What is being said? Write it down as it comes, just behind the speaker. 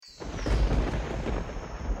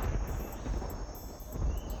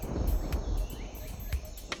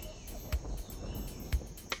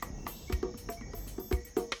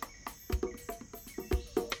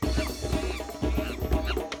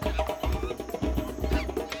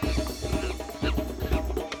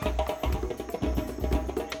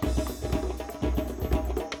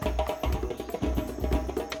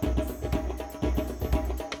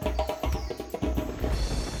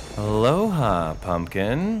Aloha,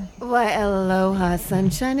 Pumpkin. Why, aloha,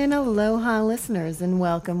 sunshine, and aloha, listeners, and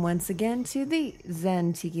welcome once again to the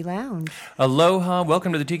Zen Tiki Lounge. Aloha,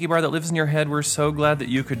 welcome to the Tiki Bar that lives in your head. We're so glad that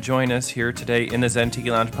you could join us here today in the Zen Tiki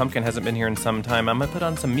Lounge. Pumpkin hasn't been here in some time. I'm going to put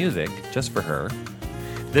on some music just for her.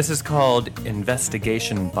 This is called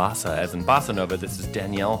Investigation Bossa, as in Bossa Nova. This is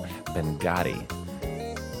Danielle Bengati.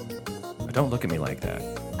 Don't look at me like that.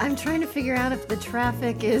 I'm trying to figure out if the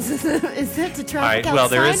traffic is it the traffic outside? Well,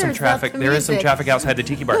 there is some or traffic. the There is some music? traffic outside the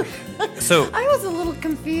Tiki Bar. So I was a little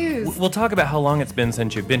confused. we'll talk about how long it's been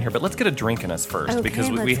since you've been here, but let's get a drink in us first Okay, because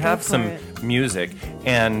we let's go have for some it. music.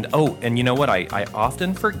 And you know what? I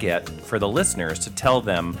often forget for the listeners to tell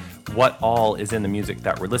them what all is in the music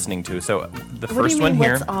that we're listening to. So the What do first you one mean,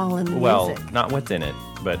 here. what's all in the well, music? not what's in it,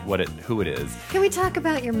 but who it is. Can we talk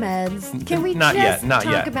about your meds? Can we Not just yet, not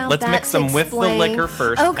talk yet. about Let's that mix to them with the explain? liquor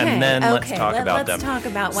first, Okay, and then let's okay. talk about them. Let's talk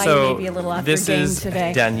about why so you may be a little off this your game is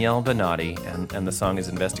today. Danielle Benatti, and the song is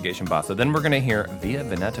Investigation Bossa. Then we're going to hear Via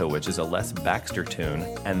Veneto, which is a Les Baxter tune,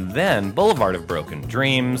 and then Boulevard of Broken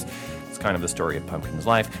Dreams. It's kind of the story of Pumpkin's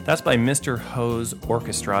life. That's by Mr. Ho's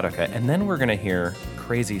Orchestradica, and then we're going to hear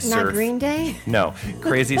Crazy Surf. Not Green Day? No,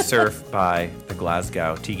 Crazy Surf by the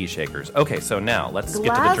Glasgow Tiki Shakers. Okay, so now let's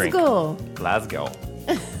get to the drink. Glasgow.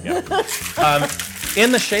 Yeah.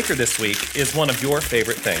 In the shaker this week is one of your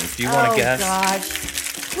favorite things. Do you want to guess? Oh, gosh.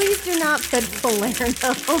 Please do not put Palermo.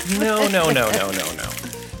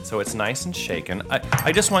 No. So it's nice and shaken.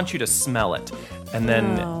 I just want you to smell it. And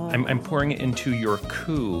then Oh. I'm pouring it into your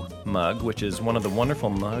Koo mug, which is one of the wonderful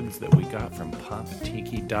mugs that we got from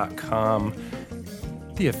poptiki.com.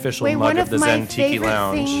 The official Wait, mug one of of the my Zen Tiki favorite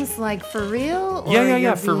Lounge. things, like for real? Or Yeah,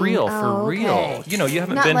 you're for being- real, Oh, for real. okay. You know, you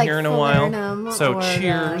haven't Not been like here in a while. Falernum So or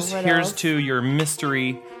cheers. what Here's else? to your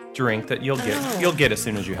mystery drink that you'll get. Oh. You'll get as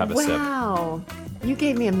soon as you have a sip. Wow. You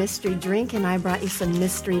gave me a mystery drink, and I brought you some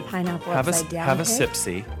mystery pineapple Have upside down. a cake.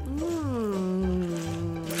 sip-see.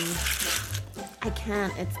 I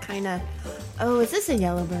can't. It's kind of... Oh, is this a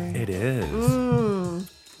Yellowbird? It is.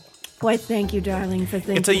 Why, thank you, darling, for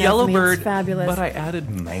thinking It's a of me. Yellowbird, It's fabulous. but I added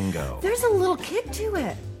mango. There's a little kick to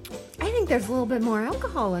it. I think there's a little bit more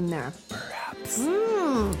alcohol in there. Perhaps.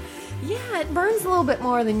 Yeah, it burns a little bit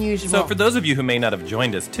more than usual. So for those of you who may not have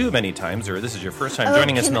joined us too many times, or this is your first time Oh,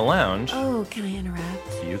 joining us can in the I- lounge, Oh, can I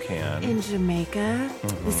interrupt? you can. In Jamaica,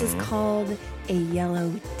 this is called a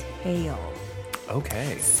yellow tail.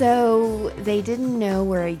 Okay. So they didn't know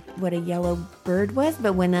what a yellow bird was,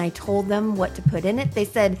 but when I told them what to put in it, they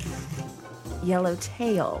said yellow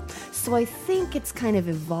tail. So I think it's kind of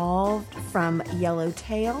evolved from yellow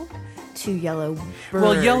tail to yellow bird.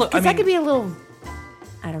 Well, yellow- I because that mean- could be a little,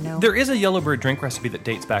 I don't know. There is a Yellowbird drink recipe that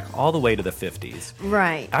dates back all the way to the 50s.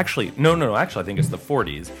 Right. Actually, no. Actually, I think it's the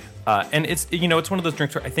 40s. And it's one of those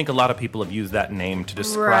drinks where I think a lot of people have used that name to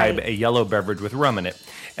describe Right. a yellow beverage with rum in it,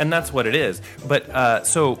 and that's what it is. But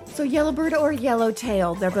so Yellowbird or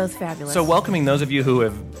yellowtail, they're both fabulous. welcoming those of you who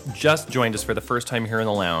have just joined us for the first time here in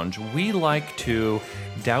the lounge, we like to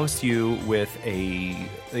douse you with a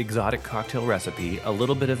exotic cocktail recipe, a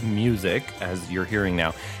little bit of music, as you're hearing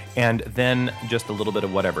now, and then just a little bit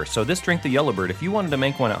of whatever. So this drink, the Yellowbird, if you wanted to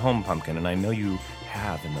make one at home, Pumpkin, and I know you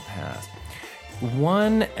have in the past,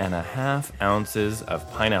 1.5 ounces of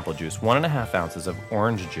pineapple juice, 1.5 ounces of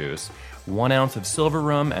orange juice, 1 ounce of silver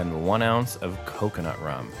rum, and 1 ounce of coconut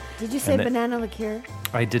rum. Did you say And banana liqueur?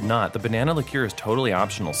 I did not. The banana liqueur is totally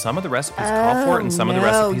optional. Some of the recipes call for it, and some of the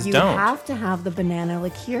recipes you don't. have to have the banana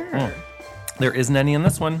liqueur. There isn't any in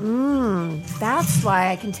this one That's why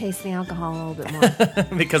I can taste the alcohol a little bit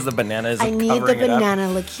more. because the banana isn't I need the covering it up.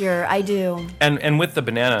 banana liqueur. I do. And with the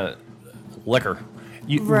banana liquor,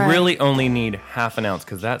 you Right. really only need half an ounce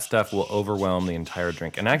because that stuff will overwhome the entire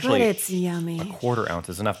drink. And But actually, it's yummy. 1/4 ounce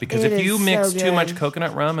is enough because It if you is mix so too much good.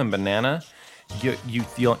 coconut rum and banana,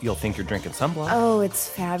 you'll think you're drinking sunblock. Oh, it's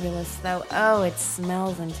fabulous, though. Oh, it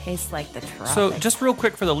smells and tastes like the tropics. So just real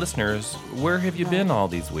quick for the listeners, where have you been all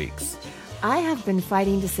these weeks? I have been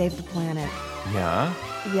fighting to save the planet. Yeah?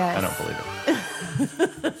 Yes. I don't believe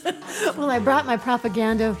it. Well, I brought my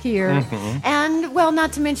propaganda here. Mm-hmm. And, well,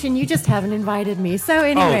 not to mention, you just haven't invited me. So,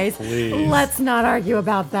 anyways, please. let's not argue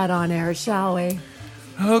about that on air, shall we?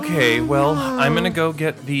 Okay, well, I'm gonna go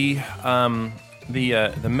get the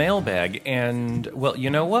mailbag, and well, you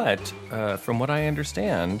know what? From what I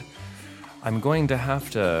understand, I'm going to have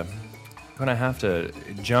to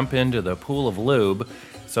jump into the pool of lube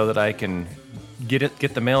so that I can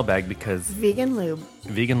get the mailbag because Vegan lube.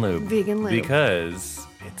 vegan lube because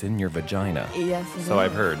it's in your vagina. Yes, it So is.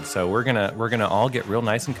 I've heard. So we're gonna all get real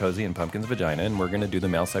nice and cozy in Pumpkin's vagina, and we're gonna do the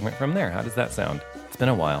mail segment from there. How does that sound? It's been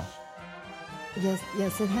a while.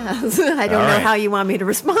 Yes, it has. I don't All know right. how you want me to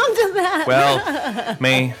respond to that. Well,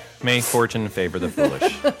 may fortune favor the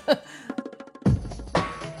foolish.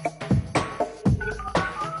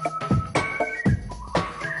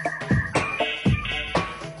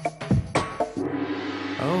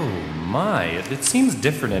 Oh my, it seems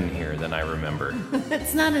different in here than I remember.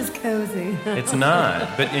 It's not as cozy. It's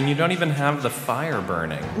not, and you don't even have the fire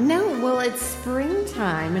burning. No, well, it's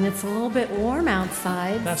springtime and it's a little bit warm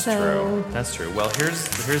outside. That's so... true. That's true. Well,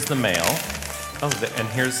 here's the mail. Oh, and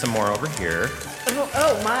here's some more over here.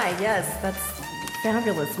 Oh my, yes, that's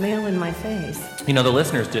fabulous. Mail in my face. You know, the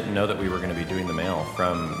listeners didn't know that we were going to be doing the mail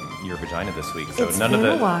from your vagina this week, so It's none been of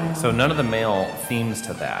a the while. so none of the mail themes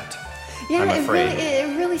to that. Yeah, I'm afraid.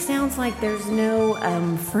 it really sounds like there's no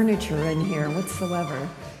furniture in here whatsoever.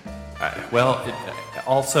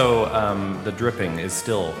 Also, the dripping is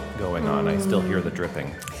still going on. I still hear the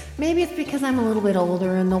dripping. Maybe it's because I'm a little bit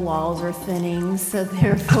older and the walls are thinning, so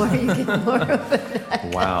therefore you get more of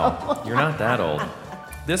it. Wow, you're not that old.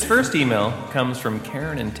 This first email comes from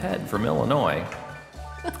Karen and Ted from Illinois.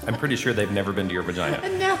 I'm pretty sure they've never been to your vagina.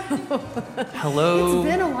 No, Hello. it's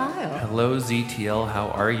been a while. Hello, ZTL. How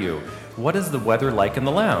are you? What is the weather like in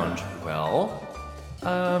the lounge? Well,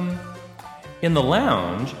 in the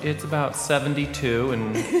lounge, it's about 72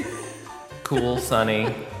 and cool,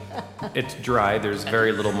 sunny. It's dry. There's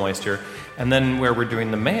very little moisture. And then where we're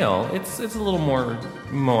doing the mail, it's a little more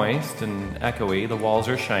moist and echoey. The walls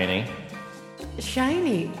are shiny.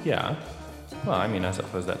 Shiny. Yeah. Well, I mean, I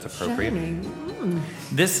suppose that's appropriate. Shiny.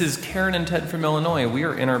 This is Karen and Ted from Illinois. We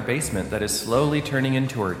are in our basement that is slowly turning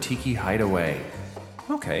into our tiki hideaway.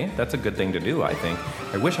 Okay, that's a good thing to do, I think.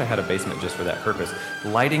 I wish I had a basement just for that purpose.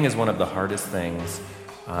 Lighting is one of the hardest things,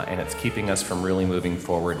 and it's keeping us from really moving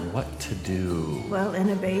forward. What to do? Well, in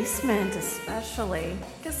a basement especially,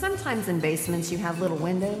 because sometimes in basements you have little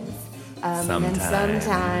windows. And then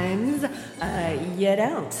sometimes you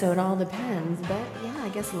don't, so it all depends. But yeah, I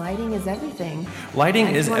guess lighting is everything. Lighting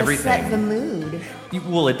I is just wanna everything. Set the mood.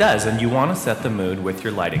 Well, it does, and you want to set the mood with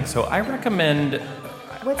your lighting. So I recommend.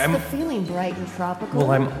 What's the feeling? Bright and tropical?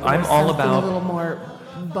 Well, I'm Or all something about- a little more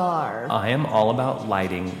bar. I am all about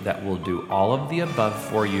lighting that will do all of the above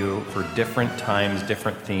for you for different times,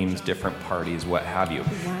 different themes, different parties, what have you.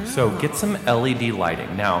 Wow. So get some LED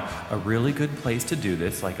lighting. Now, a really good place to do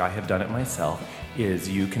this, like I have done it myself, is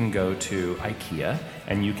you can go to IKEA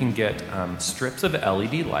and you can get strips of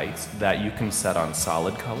LED lights that you can set on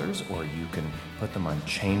solid colors, or you can put them on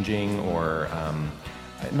changing or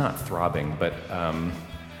not throbbing, but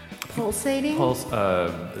Pulsating? pulse.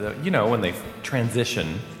 You know, when they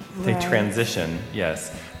transition, they Right. transition.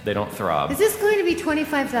 Yes, they don't throb. Is this going to be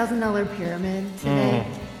 $25,000 pyramid today?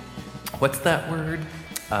 What's that word?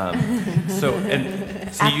 So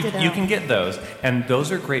Act it you out. can get those, and those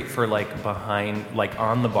are great for like behind, like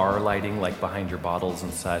on the bar lighting, like behind your bottles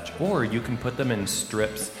and such. Or you can put them in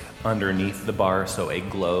strips underneath the bar, so a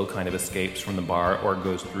glow kind of escapes from the bar or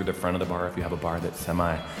goes through the front of the bar. If you have a bar that's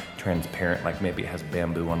semi-transparent, like maybe it has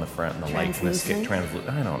bamboo on the front and the light can escape.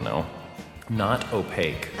 I don't know. Not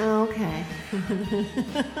opaque. Oh, okay.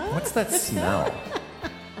 What's that smell?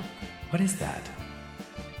 What is that?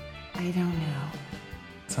 I don't know.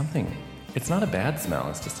 Something. It's not a bad smell.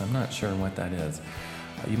 It's just I'm not sure what that is.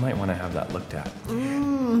 You might want to have that looked at.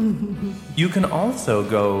 You can also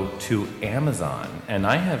go to Amazon, and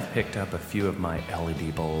I have picked up a few of my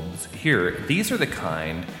LED bulbs here. These are the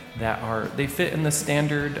kind that they fit in the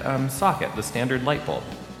standard socket, the standard light bulb.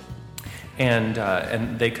 And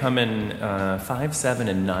they come in 5, 7,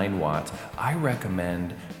 and 9 watts. I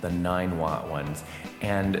recommend the 9-watt ones.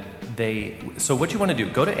 And so what you want to do,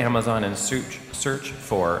 go to Amazon and search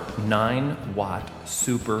for 9-watt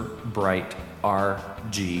super bright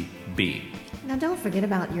RGB. Now, don't forget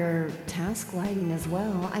about your task lighting as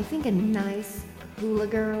well. I think a nice hula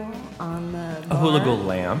girl on the bar. A hula girl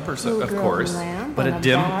lamp, Hula of girl course, lamp but on a a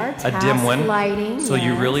dim bar, a dim task one. lighting, So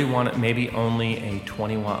you yes. really want maybe only a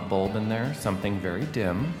 20-watt bulb in there, something very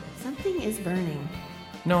dim. Something is burning.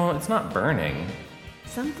 No, it's not burning.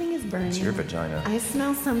 Something is burning. It's your vagina. I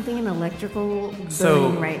smell something in electrical burning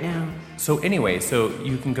So- right now. So anyway, so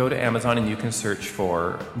you can go to Amazon and you can search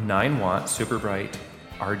for 9-watt super bright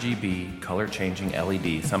RGB color changing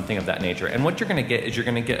LED, something of that nature. And what you're going to get is you're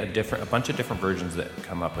going to get a bunch of different versions that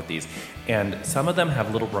come up with these. And some of them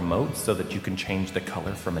have little remotes so that you can change the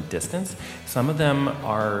color from a distance. Some of them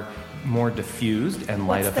are more diffused and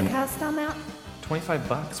light What's up the and cost on that?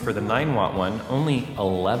 $25 for the 9-watt one, only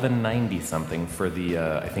 $11.90 something for the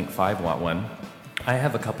I think 5-watt one. I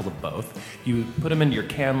have a couple of both. You put them into your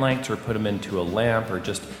can lights or put them into a lamp or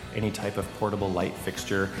just any type of portable light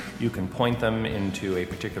fixture. You can point them into a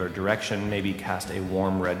particular direction, maybe cast a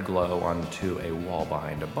warm red glow onto a wall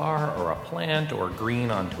behind a bar or a plant, or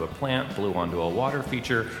green onto a plant, blue onto a water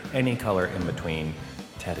feature, any color in between.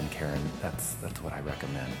 Ted and Karen, that's what I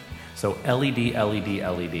recommend. So LED, LED,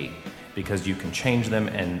 LED, because you can change them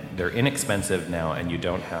and they're inexpensive now, and you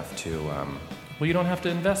don't have to you don't have to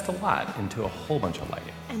invest a lot into a whole bunch of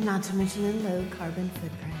lighting. And not to mention a low carbon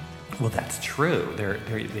footprint. Well, that's true.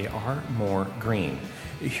 They are more green.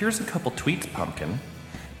 Here's a couple tweets, Pumpkin.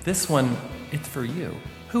 This one, it's for you.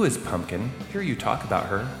 Who is Pumpkin? Hear you talk about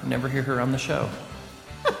her, never hear her on the show.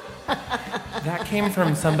 That came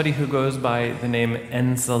from somebody who goes by the name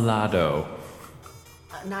Ensalado.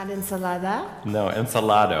 Not ensalada? No,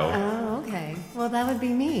 Ensalado. Oh, okay. Well, that would be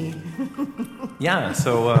me. Yeah,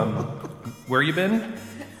 so where you been?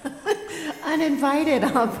 Uninvited,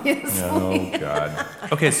 obviously. Oh, God.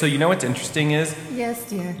 Okay, so you know what's interesting is Yes,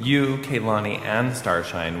 dear. you, Kaylani, and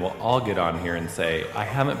Starshine will all get on here and say, I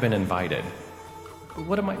haven't been invited.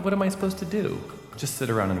 What am I supposed to do? Just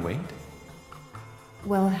sit around and wait?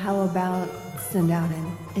 Well, how about send out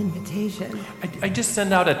an invitation? I just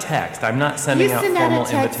send out a text. I'm not sending out You formal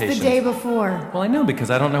send out a text invitations. the day before. Well, I know, because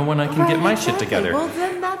I don't know when I can get my shit exactly. together. Well,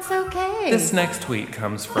 then that's okay. This next tweet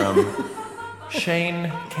comes from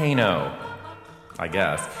Shane Kano, I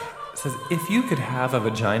guess. It says, if you could have a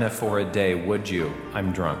vagina for a day, would you?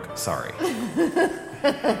 I'm drunk. Sorry.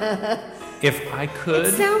 If I could...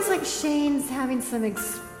 It sounds like Shane's having some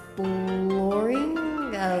exploring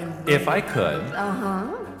of... If I could, Uh-huh.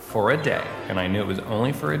 for a day, and I knew it was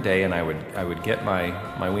only for a day, and I would get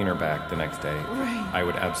my wiener back the next day, Right. I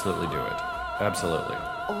would absolutely do it. Absolutely.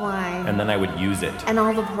 Why? And then I would use it. And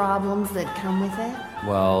all the problems that come with it?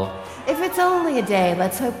 Well, If it's only a day,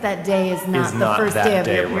 let's hope that day is not is the not first that day of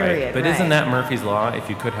day, your period. right? But isn't that Murphy's Law? If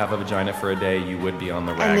you could have a vagina for a day, you would be on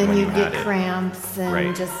the rag And then when you you get had it. cramps and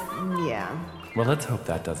Right. just, yeah. Well, let's hope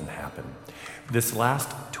that doesn't happen. This last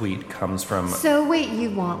tweet comes from... So wait, you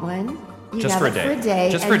want one? You Just have for a it day. for a day.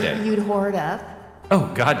 Just and for a day. You'd hoard up. Oh,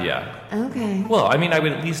 God, yeah. Okay. Well, I mean, I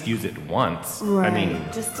would at least use it once. Right. I mean,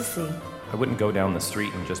 just to see. I wouldn't go down the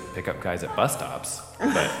street and just pick up guys at bus stops.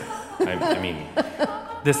 But, I mean,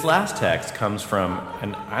 this last text comes from,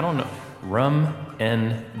 and I don't know, Rum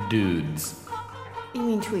N Dudes. You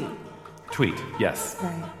mean tweet? Tweet, yes.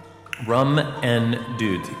 Right. Rum N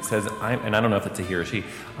Dudes. He says, and I don't know if it's a he or she,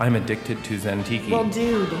 I'm addicted to Zentiki. Well,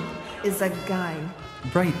 dude is a guy.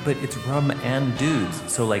 Right, but it's rum and dudes.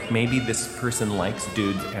 So, like, maybe this person likes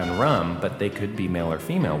dudes and rum, but they could be male or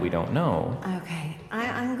female. We don't know. Okay.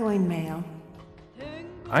 I'm going male.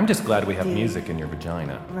 I'm just glad we have Dude. music in your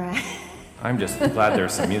vagina. Right. I'm just glad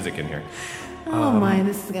there's some music in here. Oh my,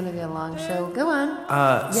 this is going to be a long show. Go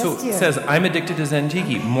on. So Yes, it dear. says, I'm addicted to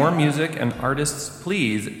Zentiki. More music, and artists,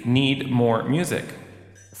 please, need more music.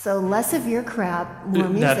 So less of your crap, more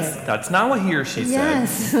music. That's not what he or she said.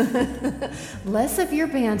 Yes. Less of your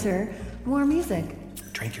banter, more music.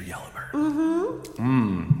 Drink your yellow bird.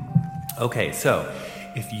 Okay, so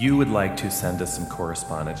if you would like to send us some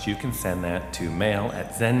correspondence, you can send that to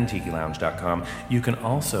mail@zentikilounge.com. You can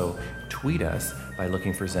also tweet us by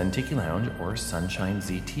looking for Zen Tiki Lounge or Sunshine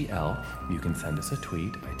ZTL. You can send us a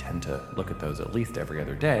tweet. I tend to look at those at least every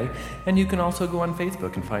other day. And you can also go on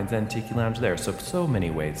Facebook and find Zen Tiki Lounge there. So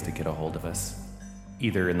many ways to get a hold of us,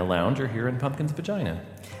 either in the lounge or here in Pumpkin's vagina.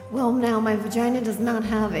 Well, now my vagina does not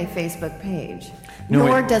have a Facebook page, No,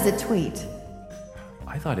 nor it- does it tweet.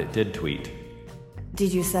 I thought it did tweet.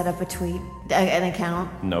 Did you set up a tweet, an account?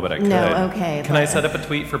 No, but I could. No, okay. Can I set up a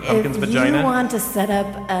tweet for Pumpkin's If vagina? you want to set up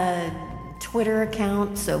a Twitter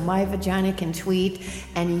account so my vagina can tweet,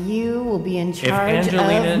 and you will be in If charge of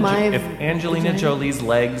my Angelina vagina. Jolie's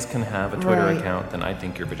legs can have a Twitter Right. account, then I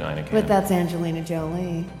think your vagina can. But that's Angelina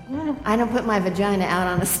Jolie. I don't put my vagina out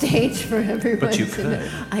on a stage for everyone. But you to know.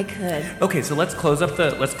 could. I could. Okay, so let's close up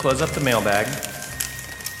the mailbag,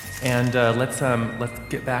 and let's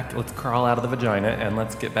get back. Let's crawl out of the vagina and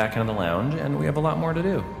let's get back into the lounge, and we have a lot more to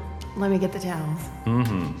do. Let me get the towels.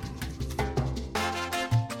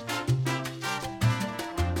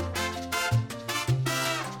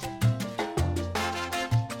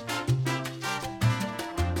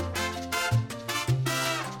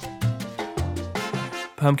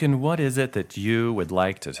 Pumpkin, what is it that you would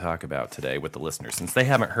like to talk about today with the listeners, since they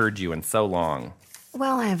haven't heard you in so long?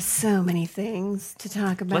 Well, I have so many things to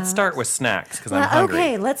talk about. Let's start with snacks, because I'm Well, hungry.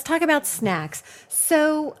 okay, let's talk about snacks.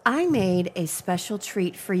 So I made a special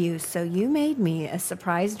treat for you. So you made me a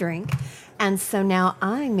surprise drink, and so now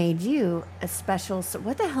I made you a special. So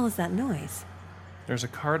what the hell is that noise? There's a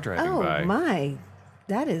car driving Oh by. my!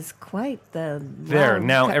 That is quite the There, long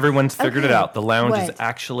now cut. everyone's figured it Okay, out. The lounge is what?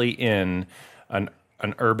 actually in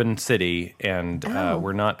an urban city, and Oh.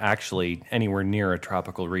 we're not actually anywhere near a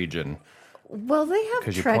tropical region. Well, they have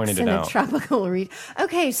 'Cause you trucks pointed in it a out. tropical region.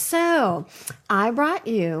 Okay, so I brought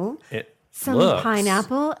you It some looks,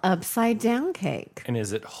 pineapple upside down cake. And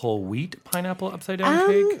is it whole wheat pineapple upside down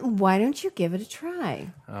cake? Why don't you give it a try?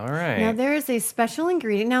 All right. Now, there is a special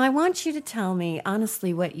ingredient. Now, I want you to tell me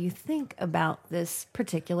honestly what you think about this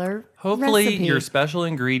particular Hopefully, recipe. your special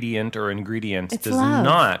ingredient or ingredients It's does love.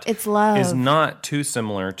 not It's love. is not too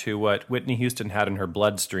similar to what Whitney Houston had in her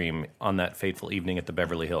bloodstream on that fateful evening at the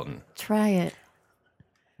Beverly Hilton. Try it.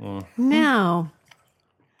 Mm-hmm. Now,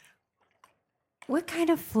 what kind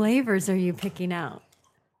of flavors are you picking out?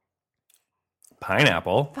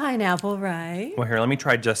 Pineapple. Pineapple, right? Well, here, let me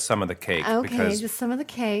try just some of the cake Okay, because just some of the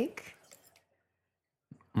cake.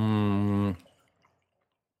 mm,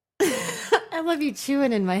 I love you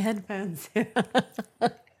chewing in my headphones.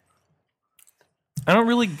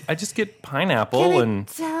 I just get pineapple Can I and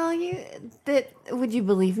tell you that? Would you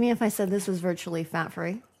believe me if I said this was virtually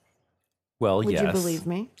fat-free? well, Would yes. you believe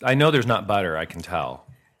me? I know there's not butter, I can tell.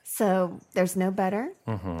 So there's no butter.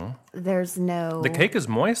 Mm-hmm. There's no. The cake is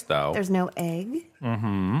moist though. There's no egg.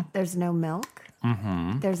 Mm-hmm. There's no milk.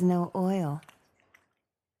 Mm-hmm. There's no oil.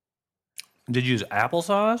 Did you use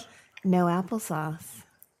applesauce? No applesauce.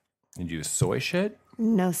 Did you use soy shit?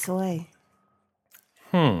 No soy.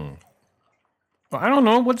 Well, I don't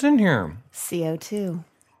know what's in here. CO2.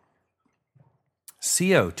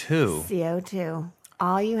 CO2. CO2.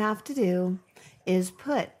 All you have to do is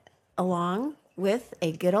put along with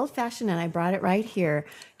a good old fashioned, and I brought it right here,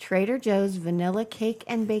 Trader Joe's vanilla cake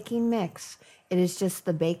and baking mix. It is just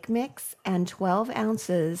the bake mix and 12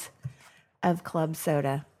 ounces of club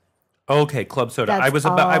soda. Okay, club soda. That's I was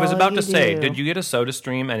about all to say, you do. did you get a soda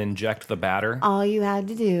stream and inject the batter? All you had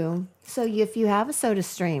to do. So if you have a soda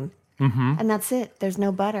stream, and that's it. There's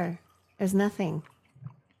no butter. There's nothing.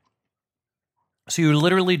 So you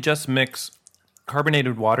literally just mix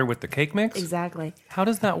carbonated water with the cake mix? Exactly. How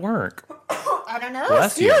does that work? I don't know.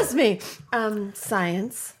 Bless you. Excuse me.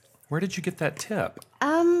 Science. Where did you get that tip?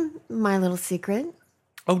 My little secret.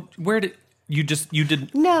 Oh, where did you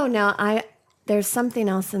did No, there's something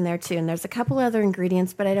else in there too, and there's a couple other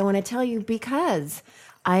ingredients, but I don't want to tell you because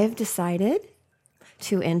I have decided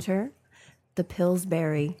to enter the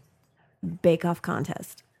Pillsbury Bake Off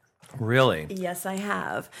contest. really? Yes, I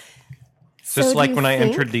have. Just So do like you when I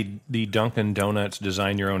think- entered the Dunkin' Donuts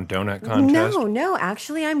design your own donut contest. No,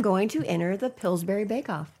 actually, I'm going to enter the Pillsbury Bake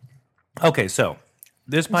Off. Okay, so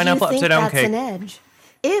this pineapple Do you upside think down that's cake. an edge?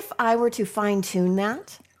 If I were to fine tune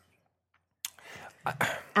that,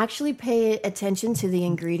 actually pay attention to the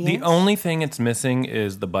ingredients. The only thing it's missing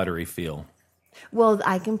is the buttery feel. Well,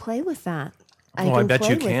 I can play with that. I can bet play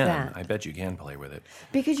you with can. that. I bet you can play with it.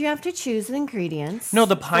 Because you have to choose the ingredients. No,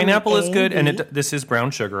 the from pineapple is A good, and B. this is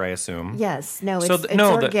brown sugar, I assume. Yes, no, it's, So it's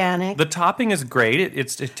no, organic. The topping is great. It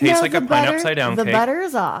tastes No, like the a pine butter- upside down The cake. butter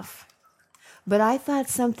is off. But I thought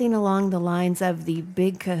something along the lines of the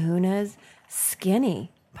Big Kahuna's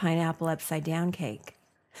skinny pineapple upside down cake.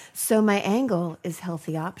 So my angle is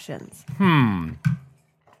healthy options.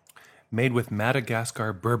 Made with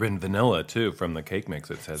Madagascar bourbon vanilla too, from the cake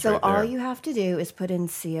mix. It says So right all there. you have to do is put in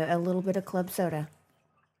a little bit of club soda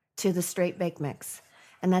to the straight bake mix.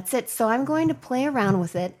 And that's it. So I'm going to play around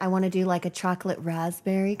with it. I want to do like a chocolate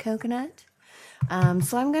raspberry coconut.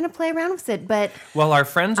 So I'm going to play around with it. But Well, our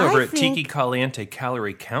friends over I at Tiki think- Caliente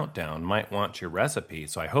Calorie Countdown might want your recipe,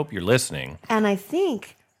 so I hope you're listening. And I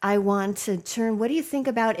think I want to turn. What do you think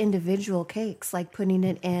about individual cakes, like putting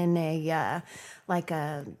it in a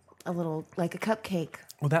little like a cupcake?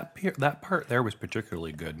 Well, that part there was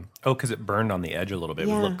particularly good. Oh, because it burned on the edge a little bit. It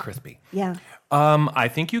was a Yeah. little crispy. Yeah. I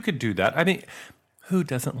think you could do that. I mean, who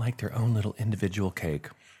doesn't like their own little individual cake?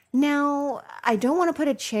 Now I don't want to put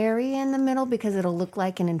a cherry in the middle because it'll look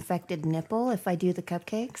like an infected nipple if I do the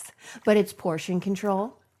cupcakes. But it's portion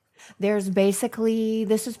control. There's basically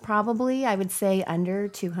this is probably I would say under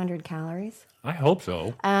 200 calories. I hope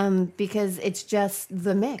so. Because it's just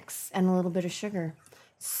the mix and a little bit of sugar.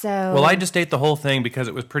 So Well, I just ate the whole thing because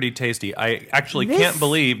it was pretty tasty. I actually This- can't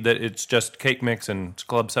believe that it's just cake mix and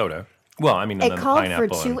club soda. Well, I mean, and it then the called for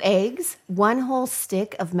pineapple. 2 eggs, 1 whole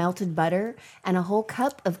stick of melted butter, and a whole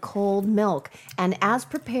cup of cold milk. And as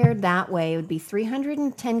prepared that way, it would be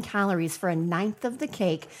 310 calories for a ninth of the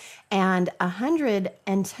cake, and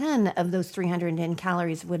 110 of those 310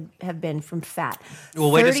 calories would have been from fat.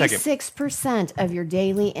 Well, wait a second. 36% of your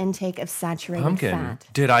daily intake of saturated Pumpkin. fat.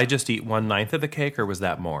 Did I just eat 1/9 of the cake, or was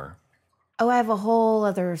that more? Oh, I have a whole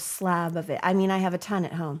other slab of it. I mean, I have a ton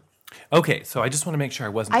at home. Okay, so I just want to make sure I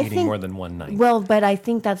wasn't I eating think- more than one night. Well, but I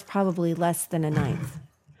think that's probably less than a ninth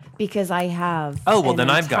because I have. Oh, well, an then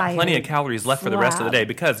I've got entire plenty of calories left for the rest of the slab. day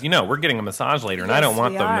because, we're getting a massage later, and I Yes, don't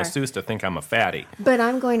want we the are. masseuse to think I'm a fatty. But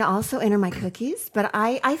I'm going to also enter my cookies, but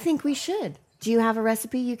I think we should. Do you have a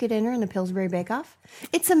recipe you could enter in the Pillsbury Bake Off?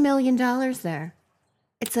 It's $1 million there.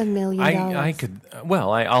 It's $1 million. I could,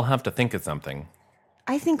 I'll have to think of something.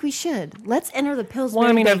 I think we should. Let's enter the Pillsbury Well,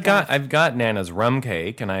 I mean, Bake Off. I've got Nana's rum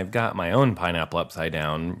cake, and I've got my own pineapple upside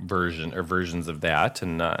down versions of that,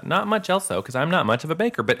 and not much else though, because I'm not much of a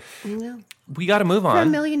baker. But we got to move For $1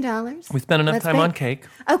 on. million. We spent enough Let's time on bake. cake.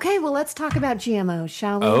 Okay, well, let's talk about GMOs,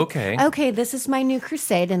 shall we? Okay. Okay, this is my new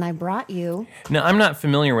crusade, and I brought you Now, I'm not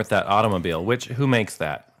familiar with that automobile. Who makes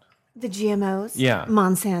that? the GMOs. Yeah.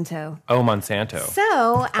 Monsanto. Oh, Monsanto.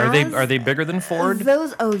 So Are they bigger than Ford?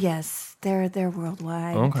 Those, oh yes, they're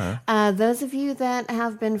worldwide. Okay. Those of you that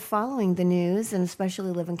have been following the news and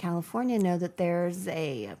especially live in California know that there's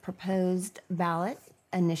a proposed ballot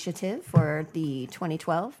initiative for the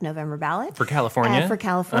 2012 November ballot For California? For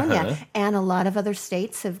California, Uh-huh. and a lot of other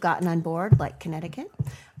states have gotten on board, like Connecticut.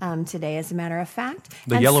 Today, as a matter of fact,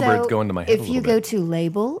 The And yellow bird's so going to my head a If you little go bit. to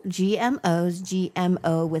label GMOs,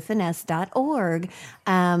 GMO with an S.org,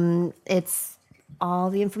 it's all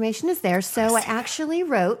the information is there. So I actually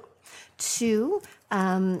wrote to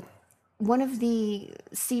one of the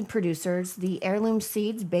seed producers, the Heirloom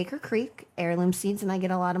Seeds, Baker Creek Heirloom Seeds, and I get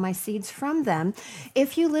a lot of my seeds from them.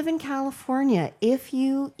 If you live in California, if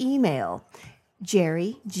you email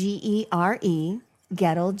Jerry, Gere,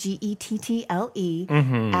 Gettle, Gettle,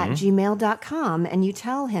 at gmail.com, and you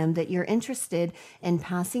tell him that you're interested in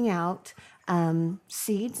passing out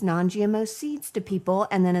seeds, non-GMO seeds to people.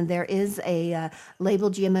 And then there is a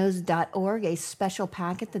labelgmos.org, a special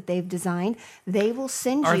packet that they've designed. They will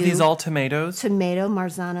send Are you these all tomatoes? tomato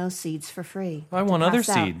Marzano seeds for free. I to want other pass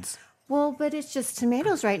out. seeds. Well, but it's just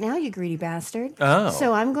tomatoes right now, you greedy bastard. Oh.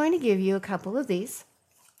 So I'm going to give you a couple of these,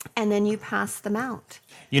 and then you pass them out.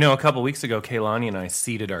 A couple weeks ago, Kaylani and I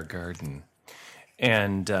seeded our garden,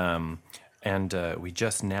 and we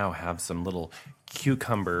just now have some little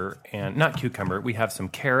cucumber and not cucumber. We have some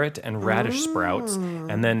carrot and radish sprouts,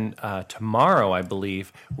 and then tomorrow, I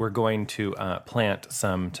believe, we're going to plant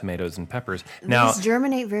some tomatoes and peppers. Now, These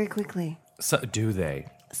germinate very quickly, do they?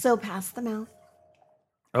 so pass them out.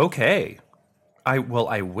 Okay, I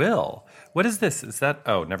will. What is this? Is that?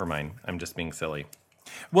 Oh, never mind. I'm just being silly.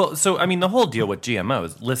 Well, so I mean, the whole deal with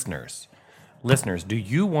GMOs, listeners, do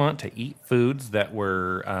you want to eat foods that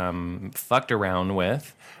were fucked around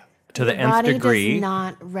with to the Your nth body degree? does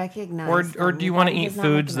not recognize Or them. do you Your want to body eat does not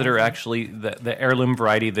foods that are recognize actually the heirloom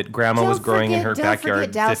variety that Grandma was Don't growing in forget- her don't backyard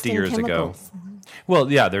forget doused 50 in years ago? chemicals. Well,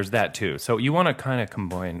 yeah, there's that too. So you want to kind of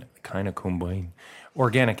combine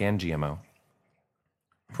organic and GMO,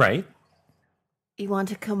 right? You want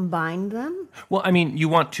to combine them? Well, I mean, you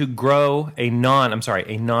want to grow a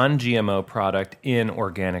non-GMO product in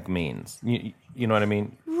organic means. You know what I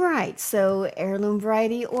mean? Right. So heirloom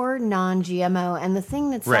variety or non-GMO. And the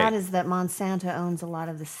thing that's Right. sad is that Monsanto owns a lot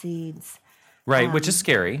of the seeds. Right, which is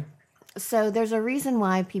scary. So there's a reason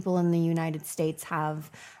why people in the United States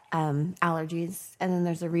have allergies, and then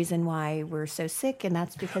there's a reason why we're so sick, and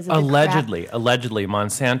that's because of Allegedly,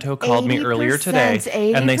 Monsanto called me earlier today,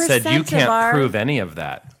 80% and they said you of can't our- prove any of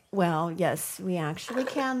that. Well, yes, we actually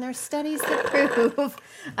can. There's studies that prove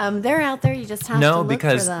they're out there. You just have to No, look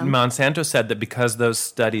because for them. Monsanto said that because those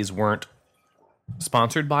studies weren't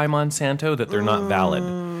sponsored by Monsanto, that they're not valid.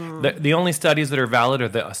 The only studies that are valid are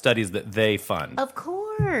the studies that they fund. Of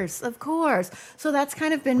course. So that's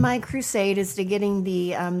kind of been my crusade, is to getting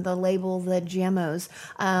the label, the GMOs.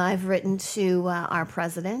 I've written to our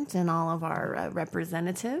president and all of our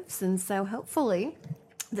representatives, and so hopefully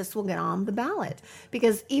this will get on the ballot,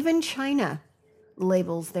 because even China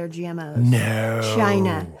labels their GMOs. No.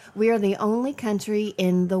 China. We are the only country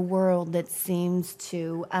in the world that seems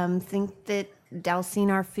to think that dousing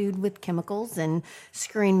our food with chemicals and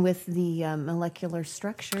screening with the molecular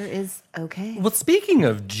structure is okay. Well, speaking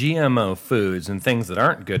of GMO foods and things that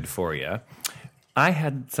aren't good for you, I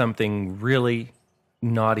had something really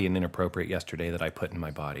naughty and inappropriate yesterday that I put in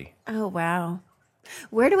my body. Oh, wow.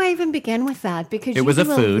 Where do I even begin with that? Because It was you a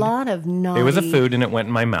do food. a lot of naughty... It was a food and it went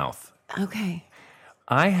in my mouth. Okay.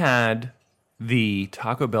 I had the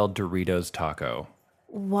Taco Bell Doritos taco.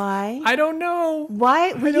 Why? I don't know.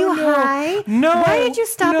 Why? Were you don't know. high? No, Why did you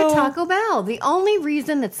stop no. at Taco Bell? The only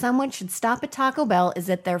reason that someone should stop at Taco Bell is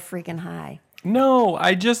that they're freaking high. No,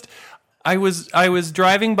 I was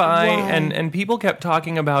driving by Why? and people kept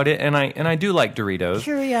talking about it, and I do like Doritos.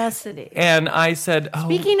 Curiosity. And I said,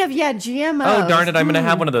 Speaking of, GMOs. oh darn it, I'm going to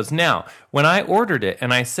have one of those. Now, when I ordered it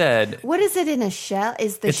and I said, What is it in a shell?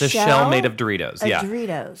 Is the it's a shell shell made of Doritos. a Yeah.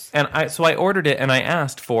 Doritos? And I ordered it and I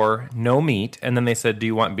asked for no meat, and then they said, do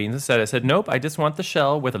you want beans instead? I said, nope, I just want the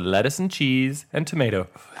shell with lettuce and cheese and tomato.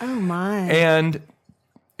 Oh my! And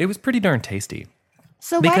it was pretty darn tasty.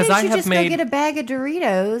 So why because didn't I you have just made- go get a bag of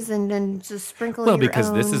Doritos and then just sprinkle Well, your because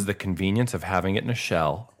own? this is the convenience of having it in a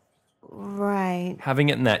shell, right having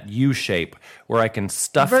it in that U shape where I can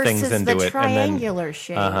stuff versus things into the it, triangular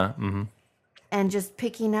shape. Mm-hmm. And just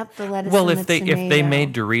picking up the lettuce. Well, and if the they tomato.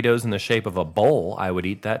 made Doritos in the shape of a bowl, I would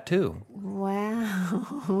eat that too. Wow.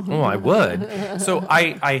 Oh, I would. So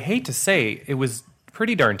I hate to say it was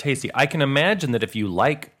pretty darn tasty. I can imagine that if you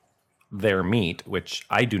like their meat, which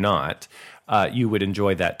I do not, you would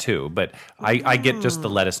enjoy that too. But I get just the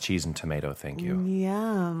lettuce, cheese, and tomato. Thank you.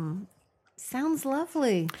 Yum. Sounds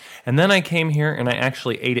lovely. And then I came here and I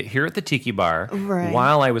actually ate it here at the Tiki Bar Right.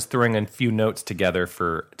 while I was throwing a few notes together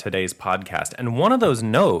for today's podcast. And one of those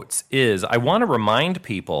notes is I want to remind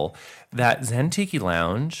people that Zen Tiki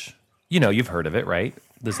Lounge, you've heard of it, right?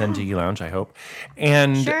 The Zen Tiki Lounge, I hope.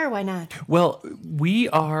 And Sure, why not? well, we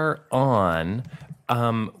are on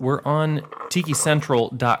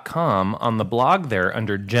TikiCentral.com on the blog there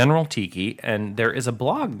under General Tiki, and there is a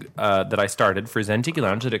blog that I started for Zen Tiki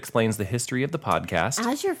Lounge that explains the history of the podcast.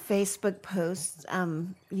 As your Facebook posts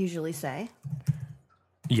usually say,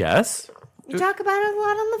 Yes. you talk about it a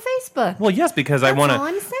lot on the Facebook. Well, yes, because That's I want all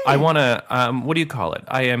I'm to. saying. I want to. What do you call it?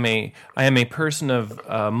 I am a person of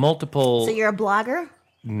multiple. So you're a blogger?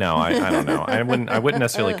 No, I don't know. I wouldn't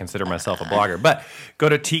necessarily consider myself a blogger. But go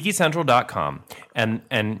to tikicentral.com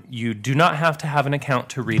and you do not have to have an account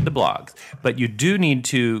to read the blogs, but you do need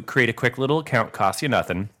to create a quick little account. Costs you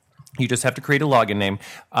nothing. You just have to create a login name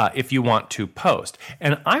if you want to post.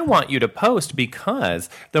 And I want you to post because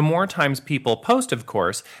the more times people post, of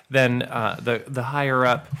course, then the higher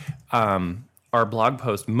up our blog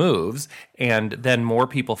post moves, and then more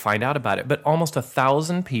people find out about it. But almost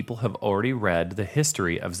 1,000 people have already read the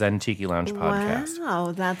history of Zen Tiki Lounge podcast.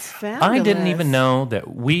 Wow, that's fabulous. I didn't even know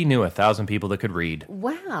that we knew 1,000 people that could read.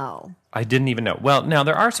 Wow. I didn't even know. Well, now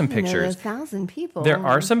there are some You know, pictures. 1,000 people. There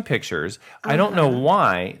are some pictures. I don't know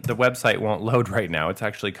why the website won't load right now. It's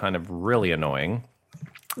actually kind of really annoying.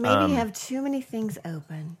 Maybe you have too many things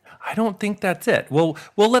open. I don't think that's it. We'll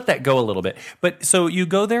let that go a little bit. But so you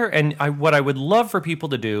go there, and what I would love for people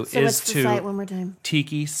to do So is what's the to site one more time?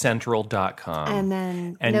 tikicentral.com. And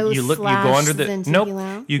then and no you go slash under the Zen Tiki nope.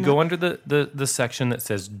 Lounge? You No. go under the section that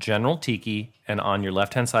says General Tiki, and on your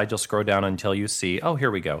left hand side you'll scroll down until you see. Oh,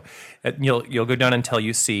 here we go. You'll go down until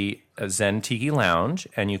you see a Zen Tiki Lounge,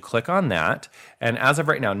 and you click on that. And as of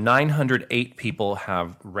right now, 908 people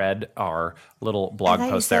have read our little blog I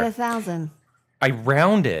thought post you said there. 1,000. I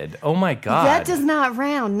rounded. Oh my god! That does not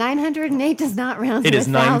round. 908 does not round It to is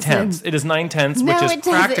 1,000. 9/10. It is 9/10, No, which is it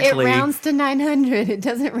doesn't. practically It rounds to 900. It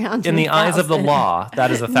doesn't round to in the eyes of the 1,000. law. That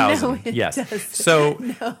is 1,000. No, it yes. doesn't. So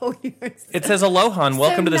No, you're it says aloha and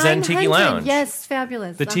welcome to the Zen Tiki 900. Lounge. Yes,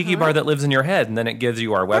 fabulous. The tiki bar that lives in your head, and then it gives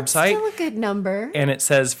you our That's website. still a good number. And it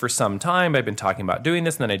says, for some time, I've been talking about doing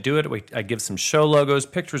this, and then I do it. I give some show logos,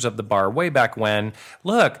 pictures of the bar way back when.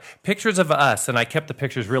 Look, pictures of us, and I kept the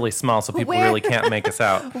pictures really small so people Where? really can't make us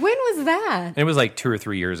out. When was that? It was like 2 or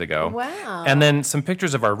 3 years ago. Wow. And then some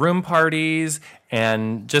pictures of our room parties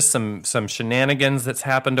and just some shenanigans that's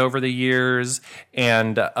happened over the years.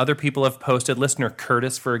 And other people have posted. Listener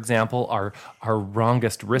Curtis, for example, our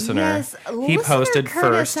wrongest listener. Yes, he listener posted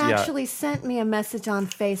Curtis first. actually sent me a message on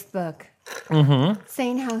Facebook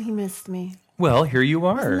saying how he missed me. Well, here you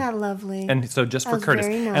are. Isn't that lovely? And so just That for was Curtis.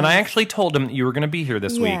 very And I nice. actually told him that you were going to be here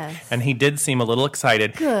this week. Yes. And he did seem a little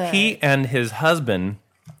excited. Good. He and his husband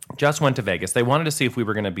just went to Vegas. They wanted to see if we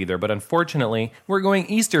were going to be there, but unfortunately, we're going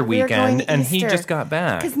Easter We're weekend, going and he Easter. just got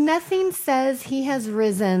back. Because nothing says he has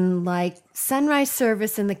risen like sunrise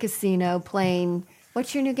service in the casino playing,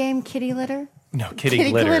 what's your new game, Kitty Litter? No, Kitty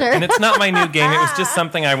Kitty Glitter. Glitter. And it's not my new game. It was just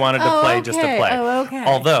something I wanted to Oh, play just to okay. play. Oh, okay.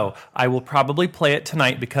 Although I will probably play it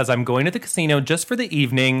tonight because I'm going to the casino just for the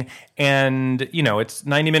evening, and it's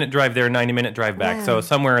 90-minute drive there, 90-minute drive back. Wow. So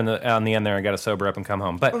somewhere on the end there, I got to sober up and come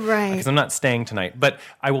home. But Right. because I'm not staying tonight, but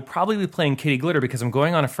I will probably be playing Kitty Glitter because I'm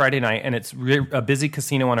going on a Friday night, and it's a busy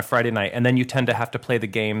casino on a Friday night, and then you tend to have to play the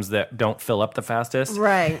games that don't fill up the fastest.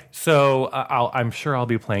 Right. So I'm sure I'll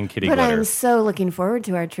be playing Kitty But Glitter. I'm so looking forward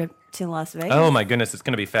to our trip. to Las Vegas. Oh my goodness, it's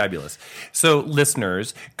going to be fabulous. So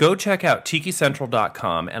listeners, go check out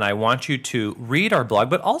tikicentral.com, and I want you to read our blog,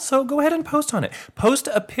 but also go ahead and post on it. Post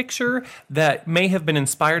a picture that may have been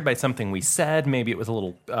inspired by something we said. Maybe it was a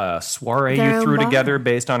little soiree Their you own threw bar. together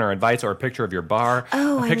based on our advice, or a picture of your bar.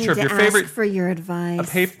 Oh, a I picture need of to your favorite ask for your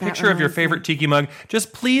advice. picture of your favorite tiki mug.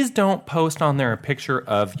 Just please don't post on there a picture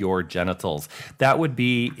of your genitals. That would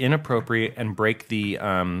be inappropriate and break the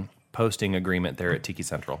posting agreement there at Tiki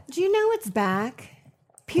Central. Do you know it's back?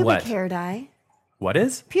 Pubic What? hair dye. What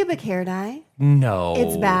is? Pubic hair dye. No.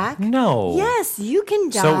 It's back. No. Yes, you can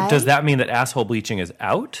dye. So does that mean that asshole bleaching is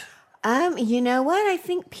out? You know what? I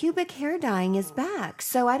think pubic hair dyeing is back.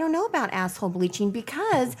 So I don't know about asshole bleaching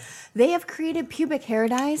because they have created pubic hair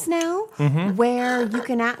dyes now where you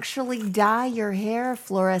can actually dye your hair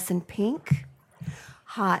fluorescent pink,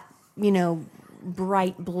 hot,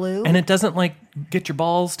 bright blue. And it doesn't like get your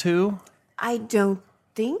balls too? I don't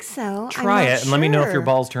think so. Try it and let me know if your sure.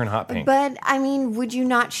 balls turn hot pink. But I mean, would you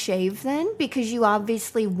not shave then? Because you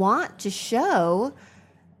obviously want to show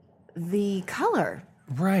the color.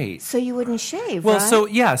 Right. So you wouldn't shave, Well,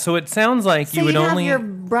 right? so it sounds like So you would you'd only have your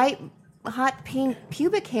bright, hot pink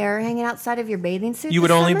pubic hair hanging outside of your bathing suit. you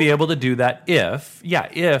would this only be summer? able to do that if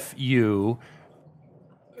you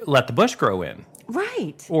let the bush grow in,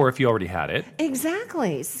 right. or if you already had it.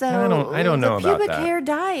 Exactly. So I don't know the about pubic that. hair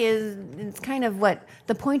dye it's kind of what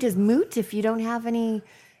the point is moot if you don't have any.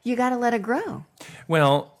 You got to let it grow.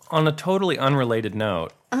 Well, on a totally unrelated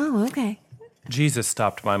note, Oh, okay. Jesus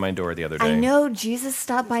stopped by my door the other day. I know Jesus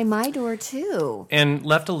stopped by my door too. And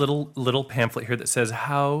left a little pamphlet here that says,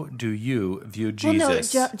 "How do you view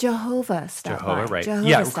Jesus?" Well, no, Jehovah stopped Jehovah, by. right? Jehovah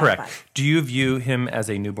Yeah, stopped correct. by. Do you view him as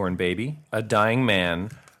a newborn baby, a dying man,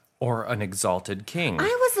 or an exalted king? I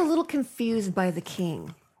was a little confused by the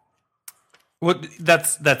king. Well,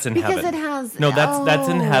 that's in Because heaven. it has No, that's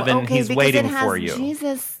in heaven. Okay, He's because waiting it has for you.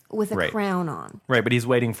 Jesus with a Right. crown on, Right, but he's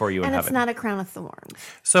waiting for you in and heaven. it's not a crown of thorns.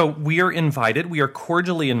 So we are invited. We are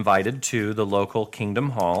cordially invited to the local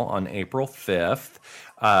Kingdom Hall on April 5th.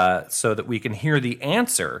 So that we can hear the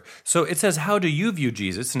answer. So it says, "How do you view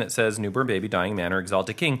Jesus?" And it says, "Newborn baby, dying man, or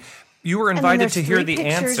exalted king." You were And then invited there's to hear three the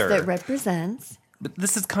pictures answer. that represents. But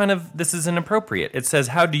this is inappropriate. It says,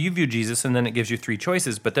 "How do you view Jesus?" And then it gives you three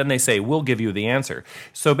choices, but then they say, "We'll give you the answer."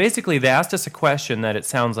 So basically, they asked us a question that it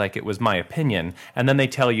sounds like it was my opinion, and then they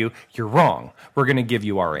tell you, "You're wrong. We're going to give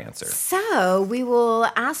you our answer." So we will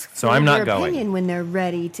ask So for I'm not your going. opinion when they're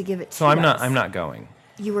ready to give it to So us. I'm not going.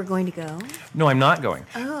 You were going to go. No, I'm not going.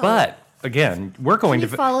 Oh. But again, we're going Can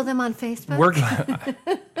you to follow them on Facebook?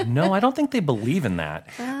 No, I don't think they believe in that.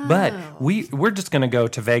 But we're just going to go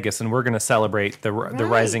to Vegas and we're going to celebrate the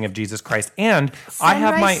rising of Jesus Christ. And I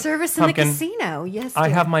have Sunrise my service pumpkin, in the casino. Yes, I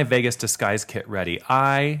dear. have my Vegas disguise kit ready.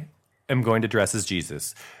 I am going to dress as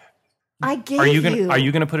Jesus. I gave Are you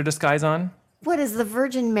going to put a disguise on? What is the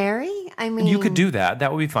Virgin Mary? I mean, You could do that.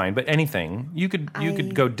 That would be fine. But anything. You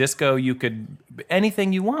could go disco, you could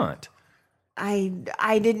anything you want.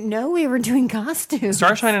 I didn't know we were doing costumes.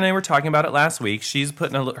 Starshine and I were talking about it last week. She's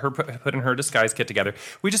putting her disguise kit together.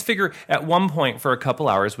 We just figure at one point for a couple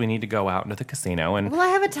hours we need to go out into the casino and Well, I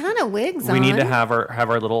have a ton of wigs on. we need to have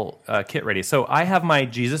our little kit ready. So I have my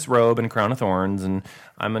Jesus robe and crown of thorns, and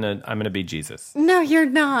I'm gonna be Jesus. No, you're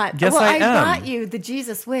not. Yes, well, I am. got you the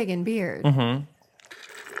Jesus wig and beard. Mm-hmm.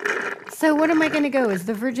 So what am I going to go? Is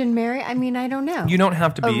the Virgin Mary? I mean, I don't know. You don't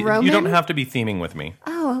have to be. Roman? You don't have to be theming with me.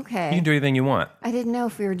 Oh, okay. You can do anything you want. I didn't know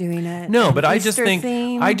if we were doing it. No, but I just think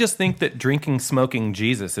theme. that drinking, smoking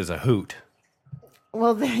Jesus is a hoot.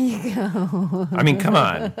 Well, there you go. I mean, come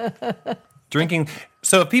on. Drinking.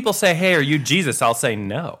 So if people say, "Hey, are you Jesus?" I'll say,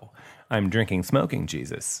 "No, I'm drinking, smoking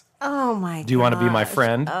Jesus." Oh my. Do you want to be my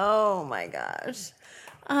friend? Oh my gosh.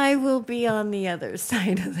 I will be on the other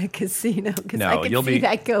side of the casino because No, I can you'll see be-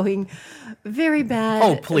 that going very bad.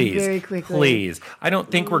 Oh, please. Very quickly. Please. I don't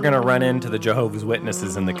think we're going to run into the Jehovah's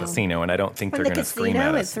Witnesses in the casino, and I don't think From they're the going to scream casino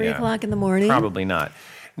at at us. 3 Yeah. o'clock in the morning. Probably not.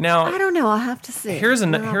 Now, I don't know. I'll have to see. here's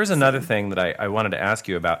We'll have to another see. thing that I wanted to ask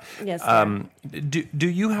you about. Yes, sir. Do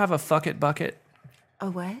you have a fuck it bucket? A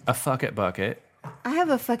what? A fuck it bucket? I have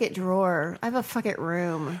a fuck it drawer. I have a fuck it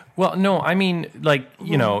room. Well, no, I mean, like,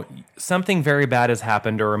 something very bad has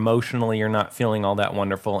happened, or emotionally you're not feeling all that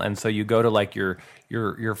wonderful, and so you go to like your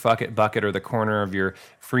fuck it bucket or the corner of your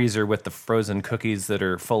freezer with the frozen cookies that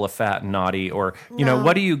are full of fat and naughty, or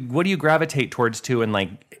what do you gravitate towards to and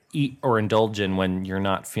like eat or indulge in when you're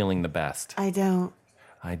not feeling the best? I don't.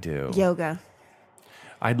 I do. Yoga.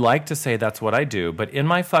 I'd like to say that's what I do, but in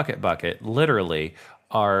my fuck it bucket, literally,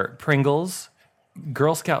 are Pringles,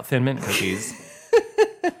 Girl Scout Thin Mint cookies,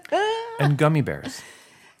 and gummy bears.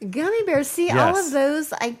 Gummy bears. See, all Yes. of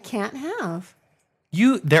those I can't have.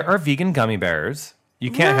 There are vegan gummy bears. You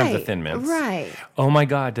can't have the Right, Thin Mints. right. Oh my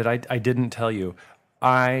God, I didn't tell you.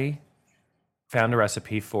 I found a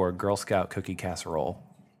recipe for Girl Scout cookie casserole.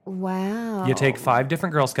 Wow. You take 5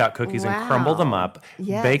 different Girl Scout cookies and crumble them Wow. up,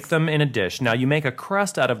 Yes. bake them in a dish. Now you make a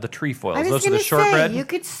crust out of the trefoils. I was Those are going the to say, shortbread. you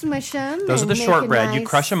could smush them. Those are the and make shortbread. a You nice-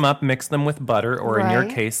 crush them up, mix them with butter, or in your Right.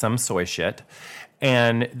 case, some soy shit.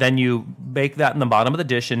 And then you bake that in the bottom of the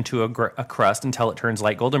dish into a crust until it turns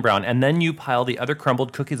light golden brown. And then you pile the other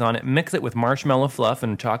crumbled cookies on it, mix it with marshmallow fluff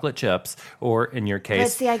and chocolate chips, or in your But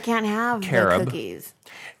case, see, I can't have carob. the cookies.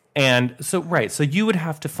 and so you would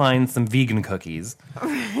have to find some vegan cookies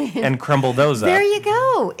and crumble those up. There you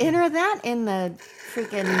go. Enter that in the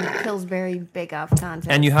freaking Pillsbury Bake Off contest.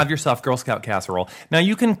 And you have yourself Girl Scout casserole. Now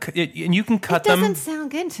you can cut it them. doesn't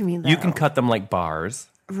sound good to me, though. You can cut them like bars.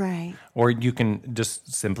 Right. Or you can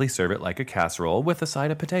just simply serve it like a casserole with a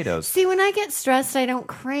side of potatoes. See, when I get stressed, I don't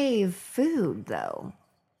crave food, though.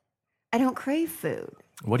 I don't crave food.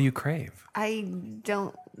 What do you crave? I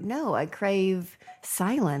don't know. I crave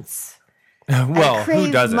silence. Well, I crave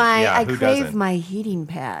who doesn't? I who crave doesn't? my heating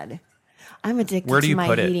pad. I'm addicted Where do to you my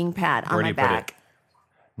put it? heating pad Where on do my you put it? back.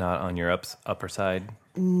 Not on your upper side.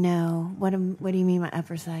 No. What do you mean my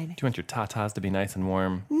upper side? Do you want your tatas to be nice and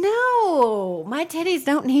warm? No. My titties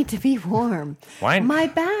don't need to be warm. Why? My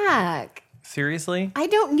back. Seriously? I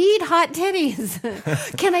don't need hot titties.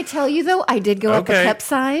 Can I tell you, though, I did go up a Okay. cup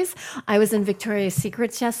size. I was in Victoria's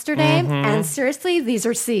Secrets yesterday, Mm-hmm. and seriously, these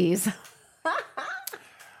are C's.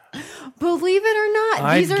 Believe it or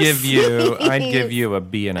not, these are C's. I'd give you a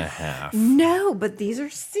B.5. No, but these are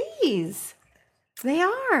C's. They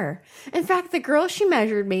are. In fact, the girl, she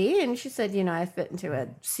measured me, and she said, I fit into a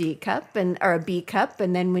C cup or a B cup.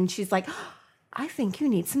 And then when she's like, I think you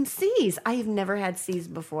need some C's. I have never had C's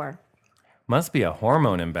before. Must be a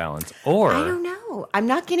hormone imbalance. I don't know. I'm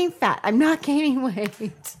not getting fat. I'm not gaining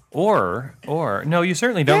weight. Or no, you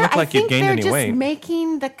certainly don't look like you've gained any they're weight. just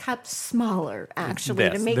making the cups smaller, actually,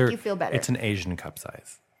 to make you feel better. It's an Asian cup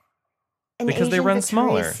size. An because they Asian run Victoria's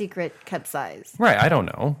smaller. Secret cup size. Right, I don't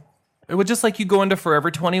know. It would just like you go into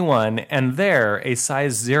Forever 21 and there a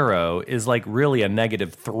size 0 is like really a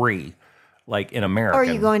 -3, like in America. Or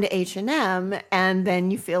you go into H&M and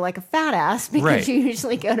then you feel like a fat ass because Right. you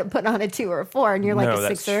usually go to put on a 2 or a 4 and you're like No, a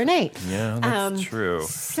 6 that's or an 8. Yeah, that's true.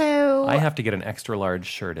 So I have to get an extra large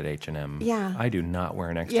shirt at H&M. Yeah. I do not wear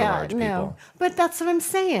an extra large, people. But that's what I'm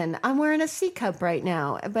saying. I'm wearing a C cup right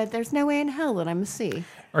now, but there's no way in hell that I'm a C.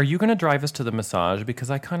 Are you going to drive us to the massage? Because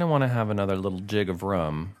I kind of want to have another little jig of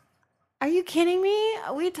rum. Are you kidding me?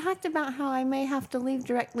 We talked about how I may have to leave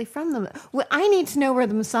directly from them. Well, I need to know where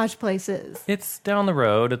the massage place is. It's down the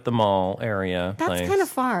road at the mall area. That's place. kind of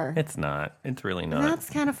far. It's not. It's really not. That's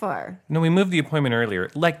kind of far. No, we moved the appointment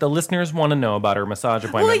earlier. Like the listeners want to know about our massage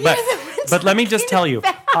appointment. Well, but yes, but let me just tell you,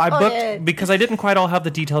 I about booked it. because I didn't quite all have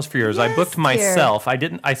the details for yours. I Yes, booked dear. myself.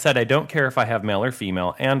 I said I don't care if I have male or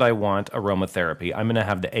female, and I want aromatherapy. I'm going to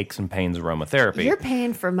have the aches and pains aromatherapy. You're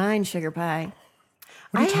paying for mine, Sugar Pie.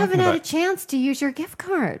 What are I you haven't talking had a about? chance to use your gift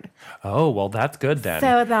card. Oh, well, that's good then.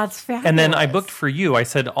 So that's fabulous. And then I booked for you. I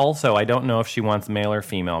said also, I don't know if she wants male or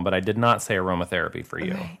female, but I did not say aromatherapy for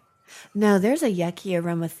you. Right. No, there's a yucky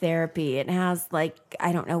aromatherapy. It has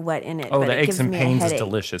I don't know what in it. Oh, but the it aches gives and me a pains is headache.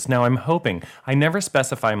 delicious. Now, I'm hoping, I never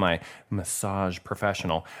specify my massage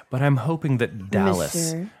professional, but I'm hoping that Dallas,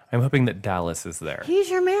 Mister. I'm hoping that Dallas is there. He's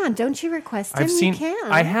your man. Don't you request him? I've seen, You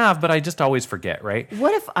can. I have, but I just always forget, right?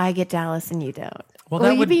 What if I get Dallas and you don't? Well, Will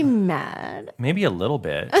that you would- be mad Maybe a little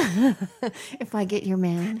bit. if I get your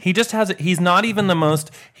man? He just has, he's not even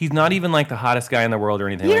like the hottest guy in the world or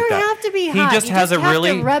anything You like don't that. have to be He hot. just You has just a have to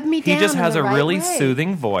really, rub me he just down in has the a right really way. Mm-hmm.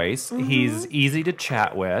 soothing voice. He's easy to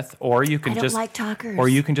chat with, or you can I don't just, like talkers. or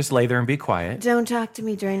you can just lay there and be quiet. Don't talk to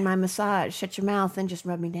me during my massage. Shut your mouth and just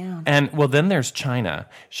rub me down. And well, then there's China.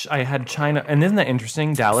 I had China, and isn't that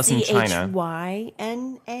interesting? Dallas and China.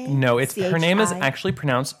 Chyna. No, it's her name is CHI? actually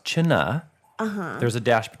pronounced China. There's a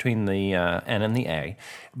dash between the N and the A,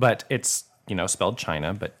 but it's spelled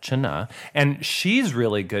China, but China. And she's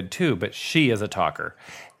really good too, but she is a talker.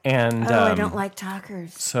 And I don't like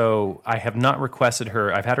talkers. so I have not requested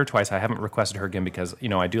her. I've had her twice. I haven't requested her again because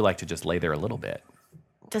I do like to just lay there a little bit,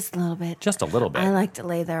 Just a little bit. just a little bit. I like to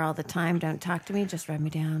lay there all the time. Don't talk to me. Just rub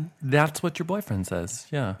me down. That's what your boyfriend says.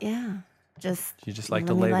 Yeah. Yeah. You just like let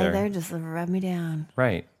to me lay lay there. Just rub me down.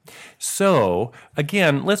 Right. So,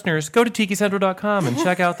 again, listeners, go to tikicentral.com and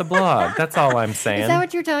check out the blog. That's all I'm saying. Is that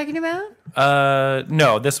what you're talking about?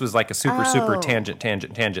 No, this was like a super Oh.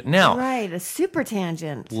 tangent. Now, Right, a super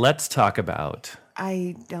tangent. let's talk about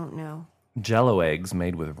I don't know. Jell-O eggs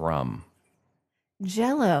made with rum.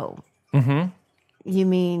 Jello. Mm-hmm. You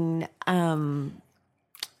mean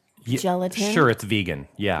gelatin? Sure, it's vegan.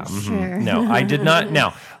 Yeah. Sure. No, I did not.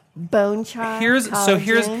 Now, bone char. here's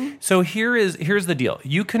collagen. here's the deal.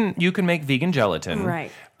 You can make vegan gelatin.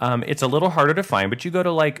 Right. It's a little harder to find, but you go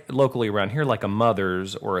to like locally around here, like a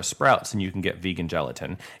Mother's or a Sprouts, and you can get vegan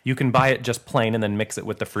gelatin. You can buy it just plain and then mix it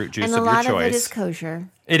with the fruit juice And of a your lot choice. of it is kosher.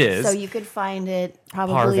 It is. So you could find it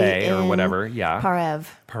probably Parve in or whatever. Yeah.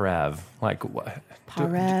 Parev. Like what?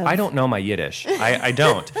 Parev. I don't know my Yiddish. I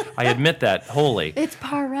don't. I admit that wholly. It's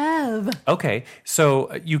Parev. Okay,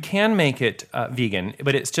 so you can make it vegan,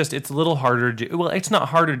 but it's a little harder to do. Well, it's not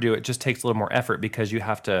harder to do. It just takes a little more effort because you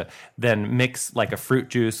have to then mix like a fruit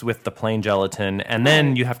juice with the plain gelatin, and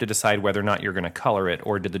then you have to decide whether or not you're going to color it,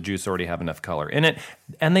 or did the juice already have enough color in it.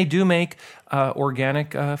 And they do make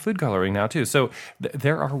organic food coloring now too. So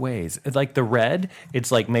there are ways. Like the red,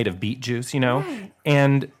 it's like made of beet juice, Right.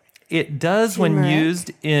 and it does when Turmeric.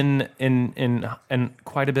 used in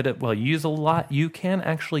quite a bit of, well, you use a lot, you can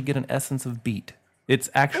actually get an essence of beet. It's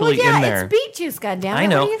actually Well, yeah, in there. it's beet juice, goddammit. I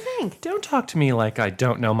know. What do you think? Don't talk to me like I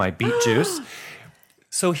don't know my beet juice.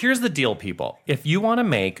 So here's the deal, people. If you want to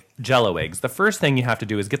make Jello eggs, the first thing you have to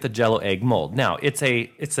do is get the Jello egg mold. Now, it's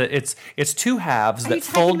two halves Are that you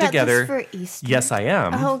talking fold about together. this for Easter? Yes, I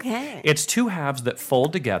am. Okay. It's two halves that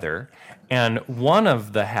fold together, and one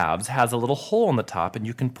of the halves has a little hole in the top, and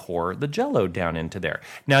you can pour the Jello down into there.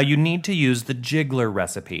 Now, you need to use the Jiggler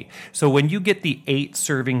recipe. So when you get the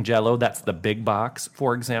 8-serving Jello, that's the big box,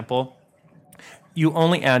 for example, you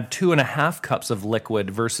only add 2.5 cups of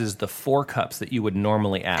liquid versus the 4 cups that you would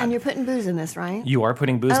normally add. And you're putting booze in this, right? You are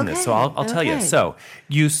putting booze in this, so I'll tell you. Okay. So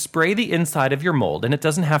you spray the inside of your mold, and it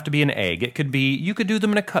doesn't have to be an egg. It could be, you could do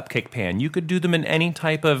them in a cupcake pan. You could do them in any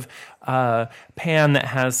type of pan that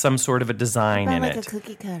has some sort of a design About in like it. a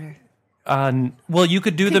cookie cutter. Well, you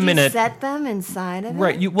could do Could them you in it. set them inside of it?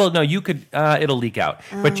 Right. You could. It'll leak out,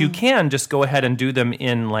 but you can just go ahead and do them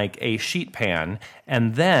in like a sheet pan,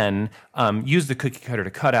 and then use the cookie cutter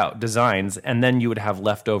to cut out designs, and then you would have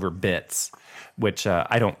leftover bits, which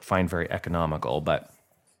I don't find very economical. But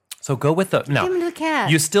so go with the now. Give 'em to the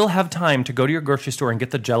cat. You still have time to go to your grocery store and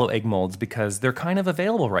get the Jello egg molds because they're kind of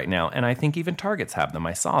available right now, and I think even Targets have them.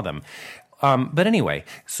 I saw them. But anyway,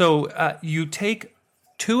 so you take.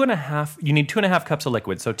 You need 2.5 cups of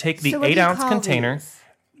liquid. So take the So what do you 8-ounce call container. these?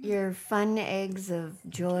 Your fun eggs of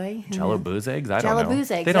joy? Jello booze eggs? I don't Jello know.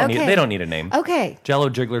 booze eggs. They don't Okay. they don't need a name. Okay. Jello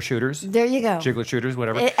jiggler shooters. There you go. Jiggler shooters,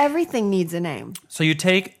 whatever. Everything needs a name. So you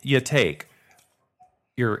take your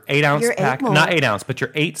 8-ounce Your 8 pack, mold. not 8-ounce, but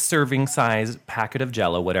your 8-serving size packet of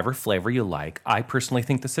Jello, whatever flavor you like. I personally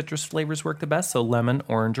think the citrus flavors work the best, so lemon,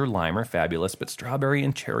 orange, or lime are fabulous, but strawberry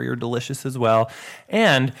and cherry are delicious as well.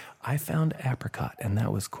 And I found apricot, and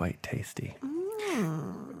that was quite tasty.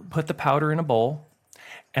 Put the powder in a bowl,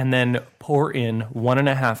 and then pour in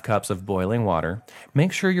 1.5 cups of boiling water.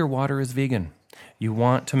 Make sure your water is vegan. You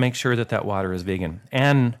want to make sure that water is vegan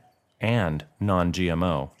and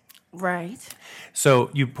non-GMO. Right. So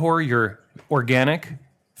you pour your organic,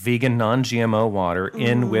 vegan, non-GMO water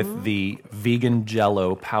in with the vegan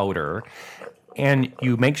Jello powder, and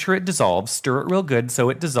you make sure it dissolves. Stir it real good so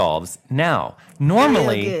it dissolves. Now,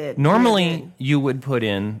 normally you would put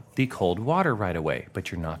in the cold water right away, but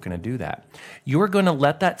you're not going to do that. You're going to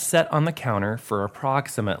let that set on the counter for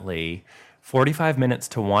approximately 45 minutes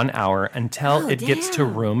to 1 hour until it gets to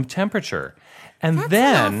room temperature. And That's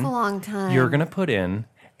then an awful long time. you're going to put in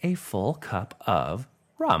a full cup of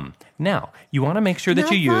rum. Now, you want to make sure that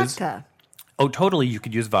Not you use... vodka. Oh, totally, you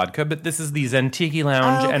could use vodka, but this is the Zentiki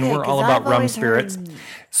Lounge, and Okay, we're all 'cause about I've rum always spirits. heard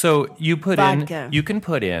So you vodka. can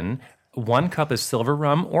put in 1 cup of silver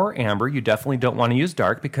rum or amber. You definitely don't want to use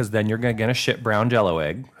dark because then you're going to get a shit brown Jello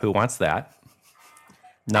egg. Who wants that?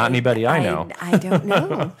 Not anybody I know. I don't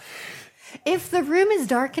know. If the room is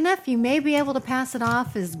dark enough, you may be able to pass it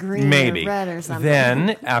off as green Maybe. or red or something.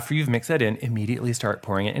 Then, after you've mixed that in, immediately start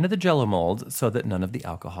pouring it into the Jello mold so that none of the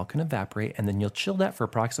alcohol can evaporate, and then you'll chill that for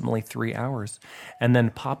approximately 3 hours, and then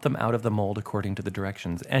pop them out of the mold according to the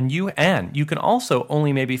directions. And you can also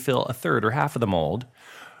only maybe fill a third or half of the mold,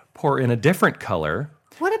 pour in a different color.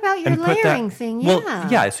 What about your And put layering that, thing? Well, Yeah.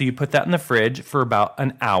 yeah, so you put that in the fridge for about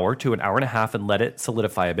an hour to an hour and a half and let it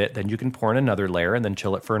solidify a bit. Then you can pour in another layer and then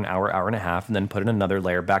chill it for an hour, hour and a half, and then put in another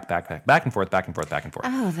layer back and forth.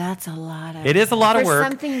 Oh, that's a lot of. It is a lot of for work.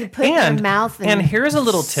 something you put in your mouth and here's a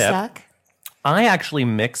little tip. suck. I actually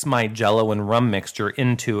mix my Jello and rum mixture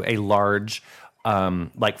into a large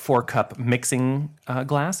like 4-cup mixing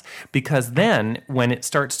glass, because then when it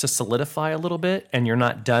starts to solidify a little bit and you're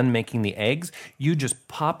not done making the eggs, you just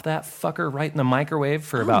pop that fucker right in the microwave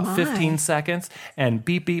for about 15 seconds and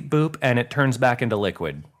beep, beep, boop, and it turns back into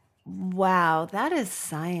liquid. Wow, that is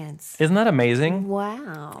science. Isn't that amazing?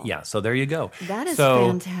 Wow. Yeah, so there you go. That is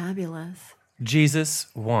so, fantabulous. Jesus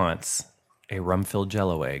wants a rum-filled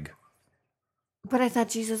Jell-O egg. But I thought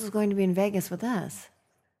Jesus was going to be in Vegas with us.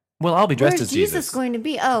 Well, I'll be dressed Where's as Jesus. Jesus going to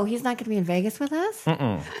be? Oh, he's not going to be in Vegas with us?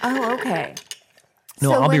 Mm-mm. Oh, okay.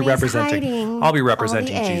 No, so I'll be when he's representing. hiding I'll be all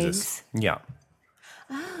representing the Jesus. eggs- Yeah.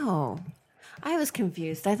 Oh, I was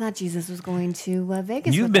confused. I thought Jesus was going to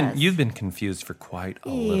Vegas You've with been us. you've been confused for quite a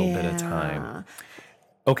little bit of time.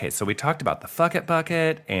 Okay, so we talked about the Fuck It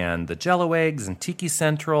Bucket and the Jell-O eggs and Tiki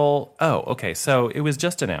Central. Oh, okay, so it was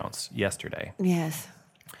just announced yesterday. Yes.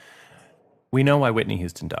 We know why Whitney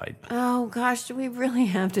Houston died. Oh gosh, do we really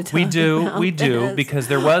have to talk We do, about we do, this? because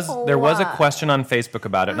there was a What? question on Facebook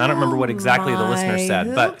about it, and I don't remember what exactly the listener said,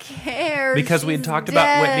 Who but cares? because we had She's talked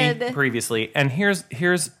about Whitney dead. previously, and here's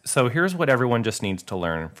what everyone just needs to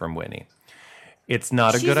learn from Whitney. It's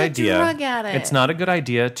not a She's good a idea. drug addict. It's not a good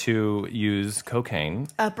idea to use cocaine.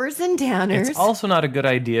 Uppers and downers. It's also not a good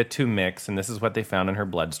idea to mix, and this is what they found in her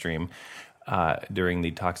bloodstream during the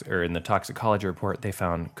in the toxicology report. They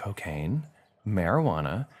found cocaine,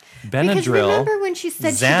 marijuana, Benadryl, because remember when she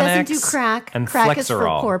said she doesn't do Xanax, crack? and Crack is for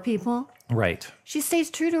Flexerol. poor people. Right, She stays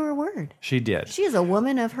true to her word. she did. She is a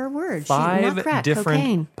woman of her word. She Five not crack, different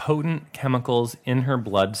cocaine. potent chemicals in her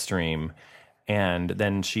bloodstream, and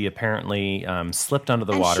then she apparently slipped under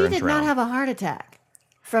the And water she and did drowned. not have a heart attack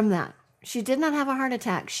from that. She did not have a heart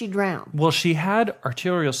attack. She drowned. Well, she had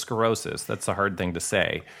arteriosclerosis. That's a hard thing to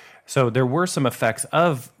say. So there were some effects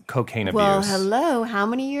of cocaine abuse. Well, hello. How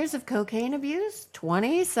many years of cocaine abuse?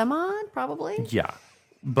 20 some odd, probably. Yeah.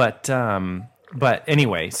 But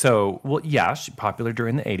anyway, so, well, yeah, she's popular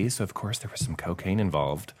during the 80s, so of course there was some cocaine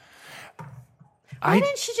involved. Why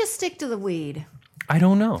didn't she just stick to the weed? I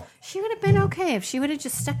don't know. She would have been okay if she would have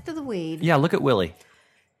just stuck to the weed. Yeah, look at Willie.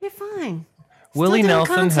 You're fine. Willie doing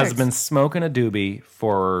Nelson has concerts. been smoking a doobie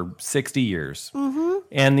for 60 years. Mm-hmm.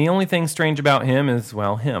 And the only thing strange about him is,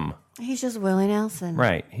 well, him. He's just Willie Nelson.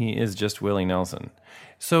 Right. He is just Willie Nelson.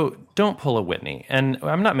 So don't pull a Whitney. And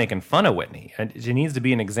I'm not making fun of Whitney. She needs to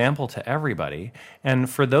be an example to everybody. And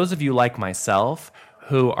for those of you like myself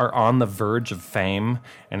who are on the verge of fame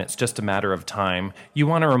and it's just a matter of time, you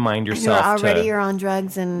want to remind yourself You're on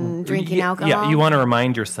drugs and drinking alcohol. Yeah, you want to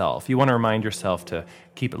remind yourself. You want to remind yourself to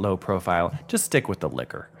keep it low profile. Just stick with the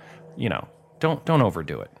liquor. You know, don't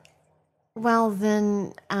overdo it. Well,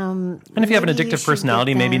 then. And if you have an addictive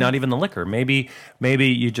personality, maybe not even the liquor. Maybe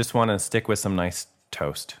you just want to stick with some nice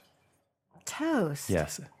toast. Toast.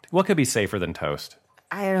 Yes. What could be safer than toast?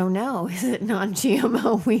 I don't know. Is it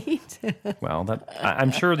non-GMO wheat? Well,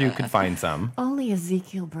 I'm sure you could find some. Only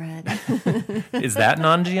Ezekiel bread. Is that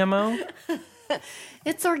non-GMO?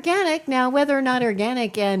 It's organic now. Whether or not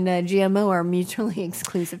organic and GMO are mutually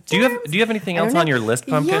exclusive Do terms. you have anything I don't else on know. your list,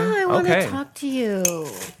 Pumpkin? Yeah, I want Okay. to talk to you.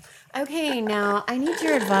 Okay, now I need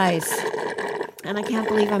your advice, and I can't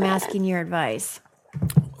believe I'm asking your advice.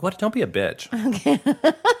 What? Don't be a bitch.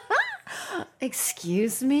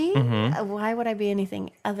 Excuse me? Mm-hmm. Why would I be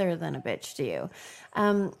anything other than a bitch to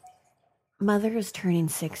you? Mother is turning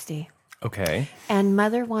 60, Okay. and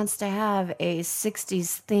Mother wants to have a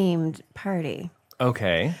 60s themed party.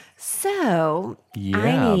 Okay. So Yeah,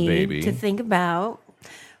 I need baby. to think about.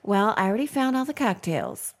 Well, I already found all the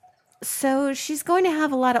cocktails. So she's going to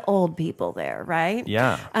have a lot of old people there, right?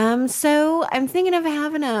 Yeah. So I'm thinking of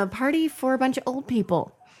having a party for a bunch of old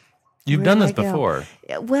people. You've Where done do this I go? before.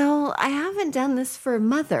 Well, I haven't done this for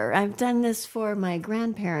Mother. I've done this for my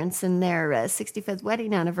grandparents and their 65th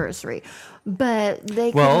wedding anniversary. But they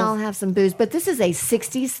Well- can all have some booze. But this is a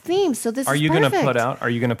 60s theme, so this Are is you perfect. Are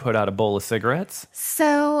you gonna put out a bowl of cigarettes?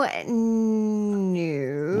 So,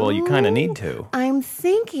 no. Well, you kind of need to. I'm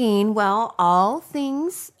thinking, well, all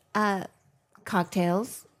things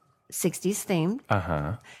cocktails, 60s themed.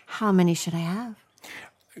 Uh-huh. How many should I have?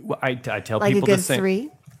 Well, I tell Like a people good the same. 3?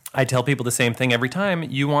 I tell people the same thing every time.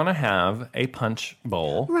 You want to have a punch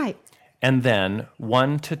bowl, Right. and then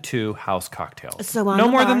 1 to 2 house cocktails. So on no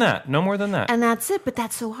the more than bar. that. No more than that. And that's it. But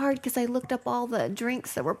that's so hard because I looked up all the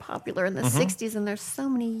drinks that were popular in the Mm-hmm. 60s, and there's so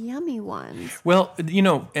many yummy ones. Well, you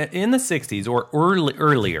know, in the 60s or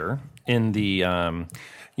earlier in the,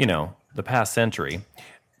 the past century,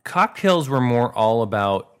 cocktails were more all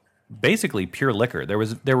about basically pure liquor. There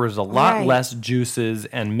was a lot Right. less juices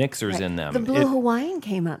and mixers in them. The Blue Hawaiian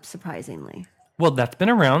came up surprisingly. Well, that's been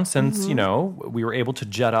around since, we were able to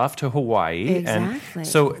jet off to Hawaii. Exactly. And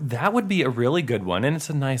so that would be a really good one. And it's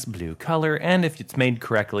a nice blue color. And if it's made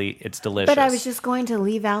correctly, it's delicious. But I was just going to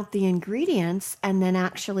leave out the ingredients and then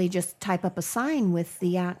actually just type up a sign with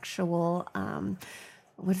the actual,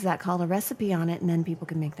 what is that called, a recipe on it, and then people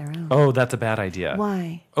can make their own. Oh, that's a bad idea.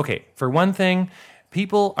 Why? Okay, for one thing,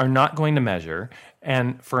 people are not going to measure.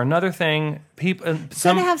 And for another thing, people...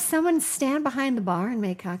 So to have someone stand behind the bar and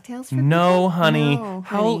make cocktails for people? No, honey. No,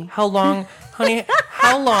 How long, honey,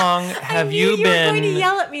 how long have you been were going to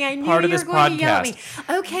yell at me. I knew part you of this were going to yell at podcast?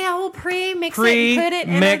 me. Okay, I will pre-mix it and put it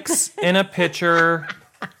in Pre-mix in a pitcher.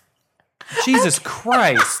 Jesus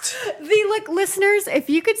Christ. Look, listeners,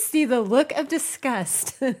 if you could see the look of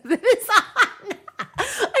disgust that is on.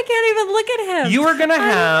 I can't even look at him. You were gonna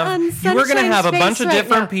have a bunch of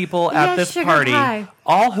different people at this party,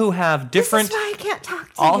 all who have different. This is why I can't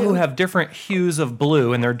talk to all you. who have different hues of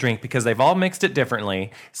blue in their drink because they've all mixed it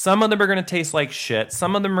differently. Some of them are going to taste like shit.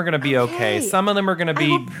 Some of them are going to be okay. Some of them are going to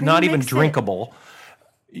be not even drinkable.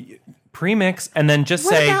 Pre-mix and then just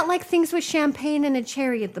what say. What about like things with champagne and a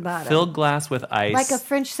cherry at the bottom? Filled glass with ice. Like a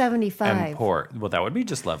French 75. And pour. Well, that would be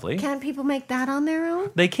just lovely. Can't people make that on their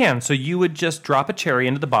own? They can. So you would just drop a cherry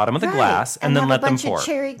into the bottom of the glass and then let them pour. A bunch of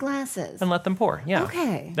cherry glasses. And let them pour. Yeah.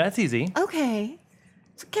 Okay. That's easy. Okay.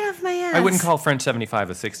 So get off my ass. I wouldn't call French 75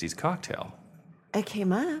 a 60s cocktail. It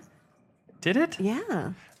came up. Did it?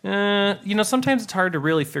 Yeah. Sometimes it's hard to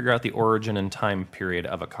really figure out the origin and time period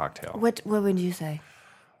of a cocktail. What would you say?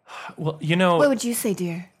 Well, What would you say,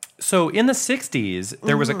 dear? So in the 60s,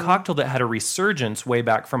 there was a cocktail that had a resurgence way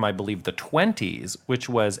back from, I believe, the 20s, which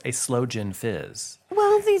was a slow gin fizz.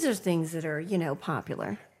 Well, these are things that are,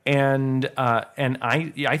 popular. And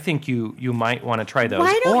I think you might want to try those.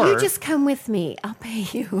 Why don't you just come with me? I'll pay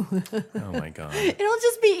you. Oh, my God. It'll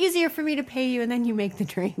just be easier for me to pay you, and then you make the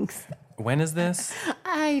drinks. When is this?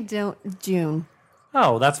 June.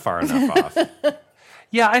 Oh, that's far enough off.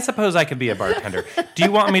 Yeah, I suppose I could be a bartender. Do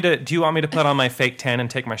you want me to put on my fake tan and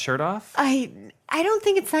take my shirt off? I don't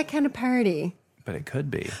think it's that kind of party. But it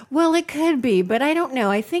could be. Well, it could be, but I don't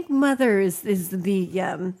know. I think Mother is the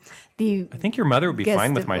I think your mother would be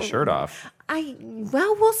fine with my shirt off.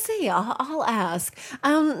 Well, we'll see. I'll ask.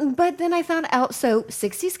 But then I found out, so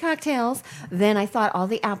 60s cocktails, then I thought all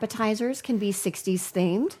the appetizers can be 60s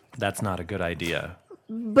themed. That's not a good idea.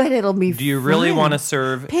 But it'll be Do you really want to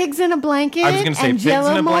serve... Pigs in a blanket? I was going to say pigs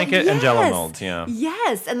in a blanket and Jell-O molds, yeah.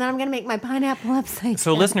 Yes, and then I'm going to make my pineapple upside down.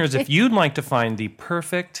 So listeners, if you'd like to find the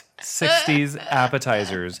perfect 60s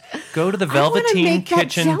appetizers, go to the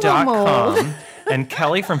velveteenkitchen.com. And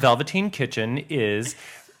Kelly from Velveteen Kitchen is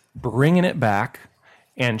bringing it back.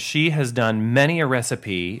 And she has done many a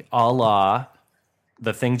recipe a la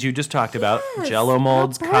the things you just talked about. Jell-O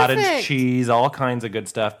molds, cottage cheese, all kinds of good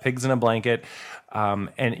stuff. Pigs in a blanket.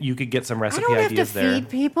 And you could get some recipe ideas there. I don't have to feed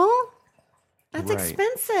people. That's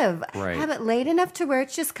expensive. Right. Have it late enough to where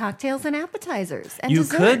it's just cocktails and appetizers and You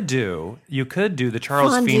dessert. could do the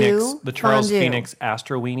Charles Phoenix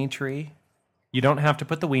Astro Weenie tree. You don't have to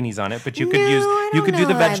put the weenies on it, but you could do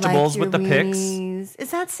the vegetables with the picks.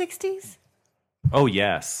 Is that 60s? Oh,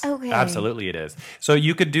 yes. Okay. Absolutely it is. So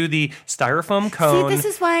you could do the styrofoam cone. See, this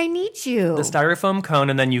is why I need you. The styrofoam cone,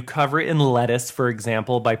 and then you cover it in lettuce, for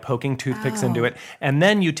example, by poking toothpicks into it. And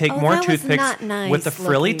then you take more toothpicks with the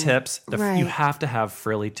frilly tips. You have to have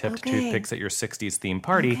frilly tipped toothpicks at your 60s theme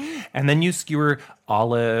party. Okay. And then you skewer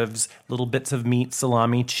olives, little bits of meat,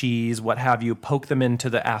 salami, cheese, what have you. Poke them into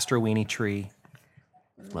the Astro Weenie tree.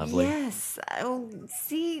 Lovely. Yes. Oh,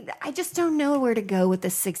 see, I just don't know where to go with the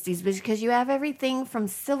 60s because you have everything from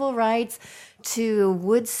civil rights to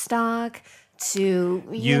Woodstock to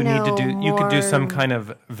you could do some kind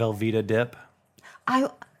of Velveeta dip.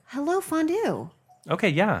 Hello, fondue. Okay,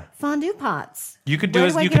 yeah. Fondue pots. You could do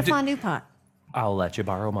Where do I get a fondue pot? I'll let you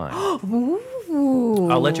borrow mine. Ooh.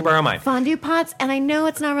 I'll let you borrow mine. Fondue pots, and I know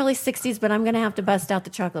it's not really 60s, but I'm going to have to bust out the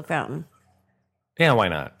chocolate fountain. Yeah, why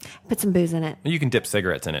not? Put some booze in it. You can dip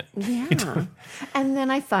cigarettes in it. Yeah. And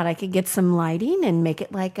then I thought I could get some lighting and make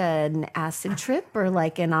it like an acid trip or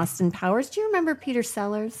like an Austin Powers. Do you remember Peter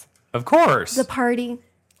Sellers? Of course. The party.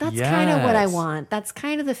 That's kind of what I want. That's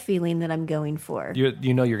kind of the feeling that I'm going for.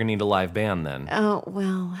 You know you're going to need a live band then. Oh,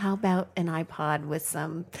 well, how about an iPod with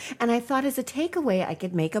some... And I thought as a takeaway, I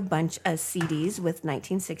could make a bunch of CDs with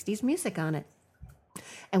 1960s music on it.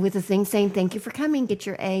 And with the thing saying, thank you for coming, get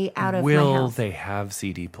your A out of my house. Will they have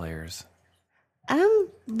CD players?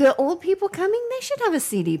 The old people coming, they should have a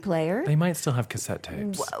CD player. They might still have cassette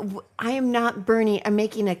tapes. I am not I'm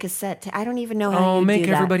making a cassette tape. I don't even know how you do that. Oh, make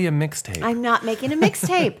everybody a mixtape. I'm not making a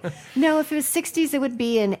mixtape. No, if it was 60s, it would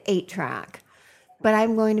be an 8-track. But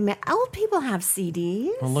I'm going to old people have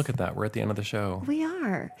CDs. Well, look at that. We're at the end of the show. We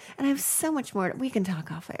are. And I have so much more. We can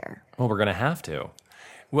talk off air. Well, we're going to have to.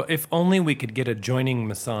 Well, if only we could get adjoining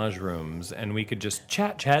massage rooms and we could just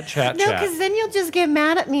chat. No, because then you'll just get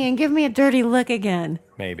mad at me and give me a dirty look again.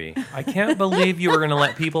 Maybe. I can't believe you were going to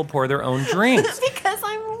let people pour their own drinks. Because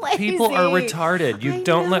I'm lazy. People are retarded. You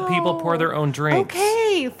don't let people pour their own drinks.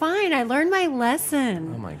 Okay, fine. I learned my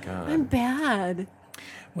lesson. Oh, my God. I'm bad.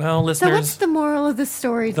 Well, listeners. So what's the moral of the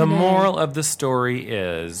story today? The moral of the story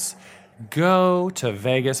is go to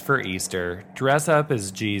Vegas for Easter, dress up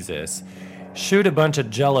as Jesus, shoot a bunch of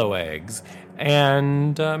Jell-O eggs,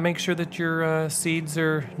 and make sure that your seeds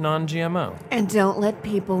are non-GMO. And don't let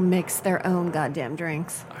people mix their own goddamn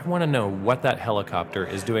drinks. I want to know what that helicopter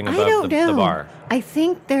is doing I above don't know. the bar. I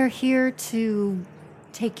think they're here to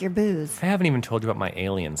take your booze. I haven't even told you about my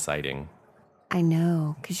alien sighting. I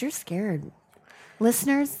know, because you're scared.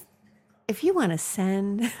 Listeners, if you want to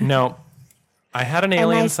send... No. I had an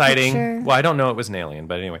alien nice sighting. picture. Well, I don't know it was an alien,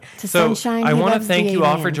 but anyway. To so Sunshine, I he want to loves thank the you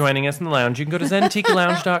all for aliens. joining us in the lounge. You can go to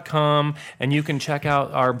zentikilounge.com and you can check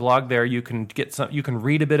out our blog there. You can get some. You can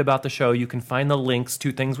read a bit about the show. You can find the links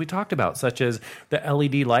to things we talked about, such as the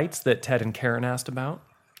LED lights that Ted and Karen asked about.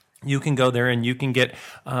 You can go there and you can get.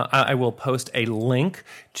 I will post a link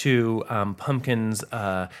to Pumpkin's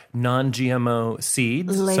non-GMO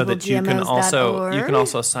seeds, so that you can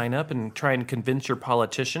also sign up and try and convince your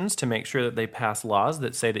politicians to make sure that they pass laws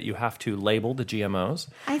that say that you have to label the GMOs.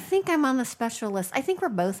 I think I'm on the special list. I think we're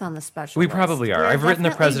both on the special We list. probably are. We're I've written the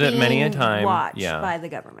definitely president many a being time. Watched Yeah. by the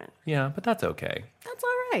government. Yeah, but that's okay. That's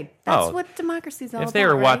all right. That's Oh, what democracy's all about. If they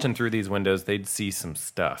were right? watching through these windows, they'd see some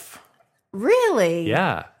stuff. Really?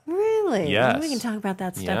 Yeah. Really? Yes. We can talk about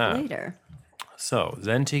that stuff Yeah. later. So,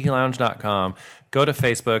 zentikilounge.com. Go to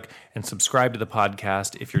Facebook and subscribe to the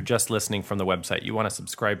podcast. If you're just listening from the website, you want to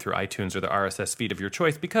subscribe through iTunes or the RSS feed of your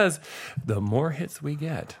choice, because the more hits we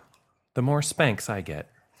get, the more spanks I get.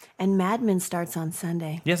 And Mad Men starts on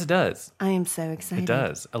Sunday. Yes, it does. I am so excited. It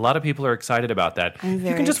does. A lot of people are excited about that. I'm You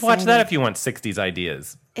very can just watch that excited. if you want 60s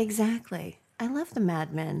ideas. Exactly. I love the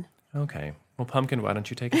Mad Men. Okay. Well, Pumpkin, why don't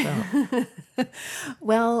you take us out?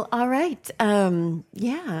 Well, all right.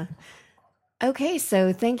 Yeah. Okay,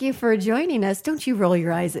 so thank you for joining us. Don't you roll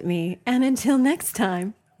your eyes at me. And until next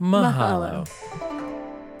time, Mahalo.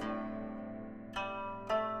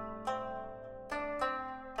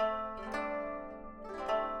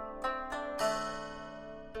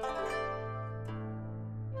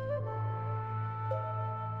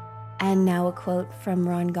 And now a quote from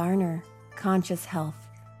Ron Garner, Conscious Health,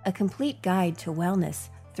 a complete guide to wellness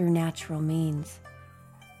through natural means.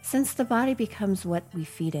 Since the body becomes what we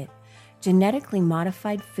feed it, genetically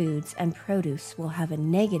modified foods and produce will have a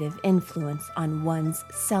negative influence on one's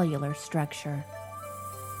cellular structure.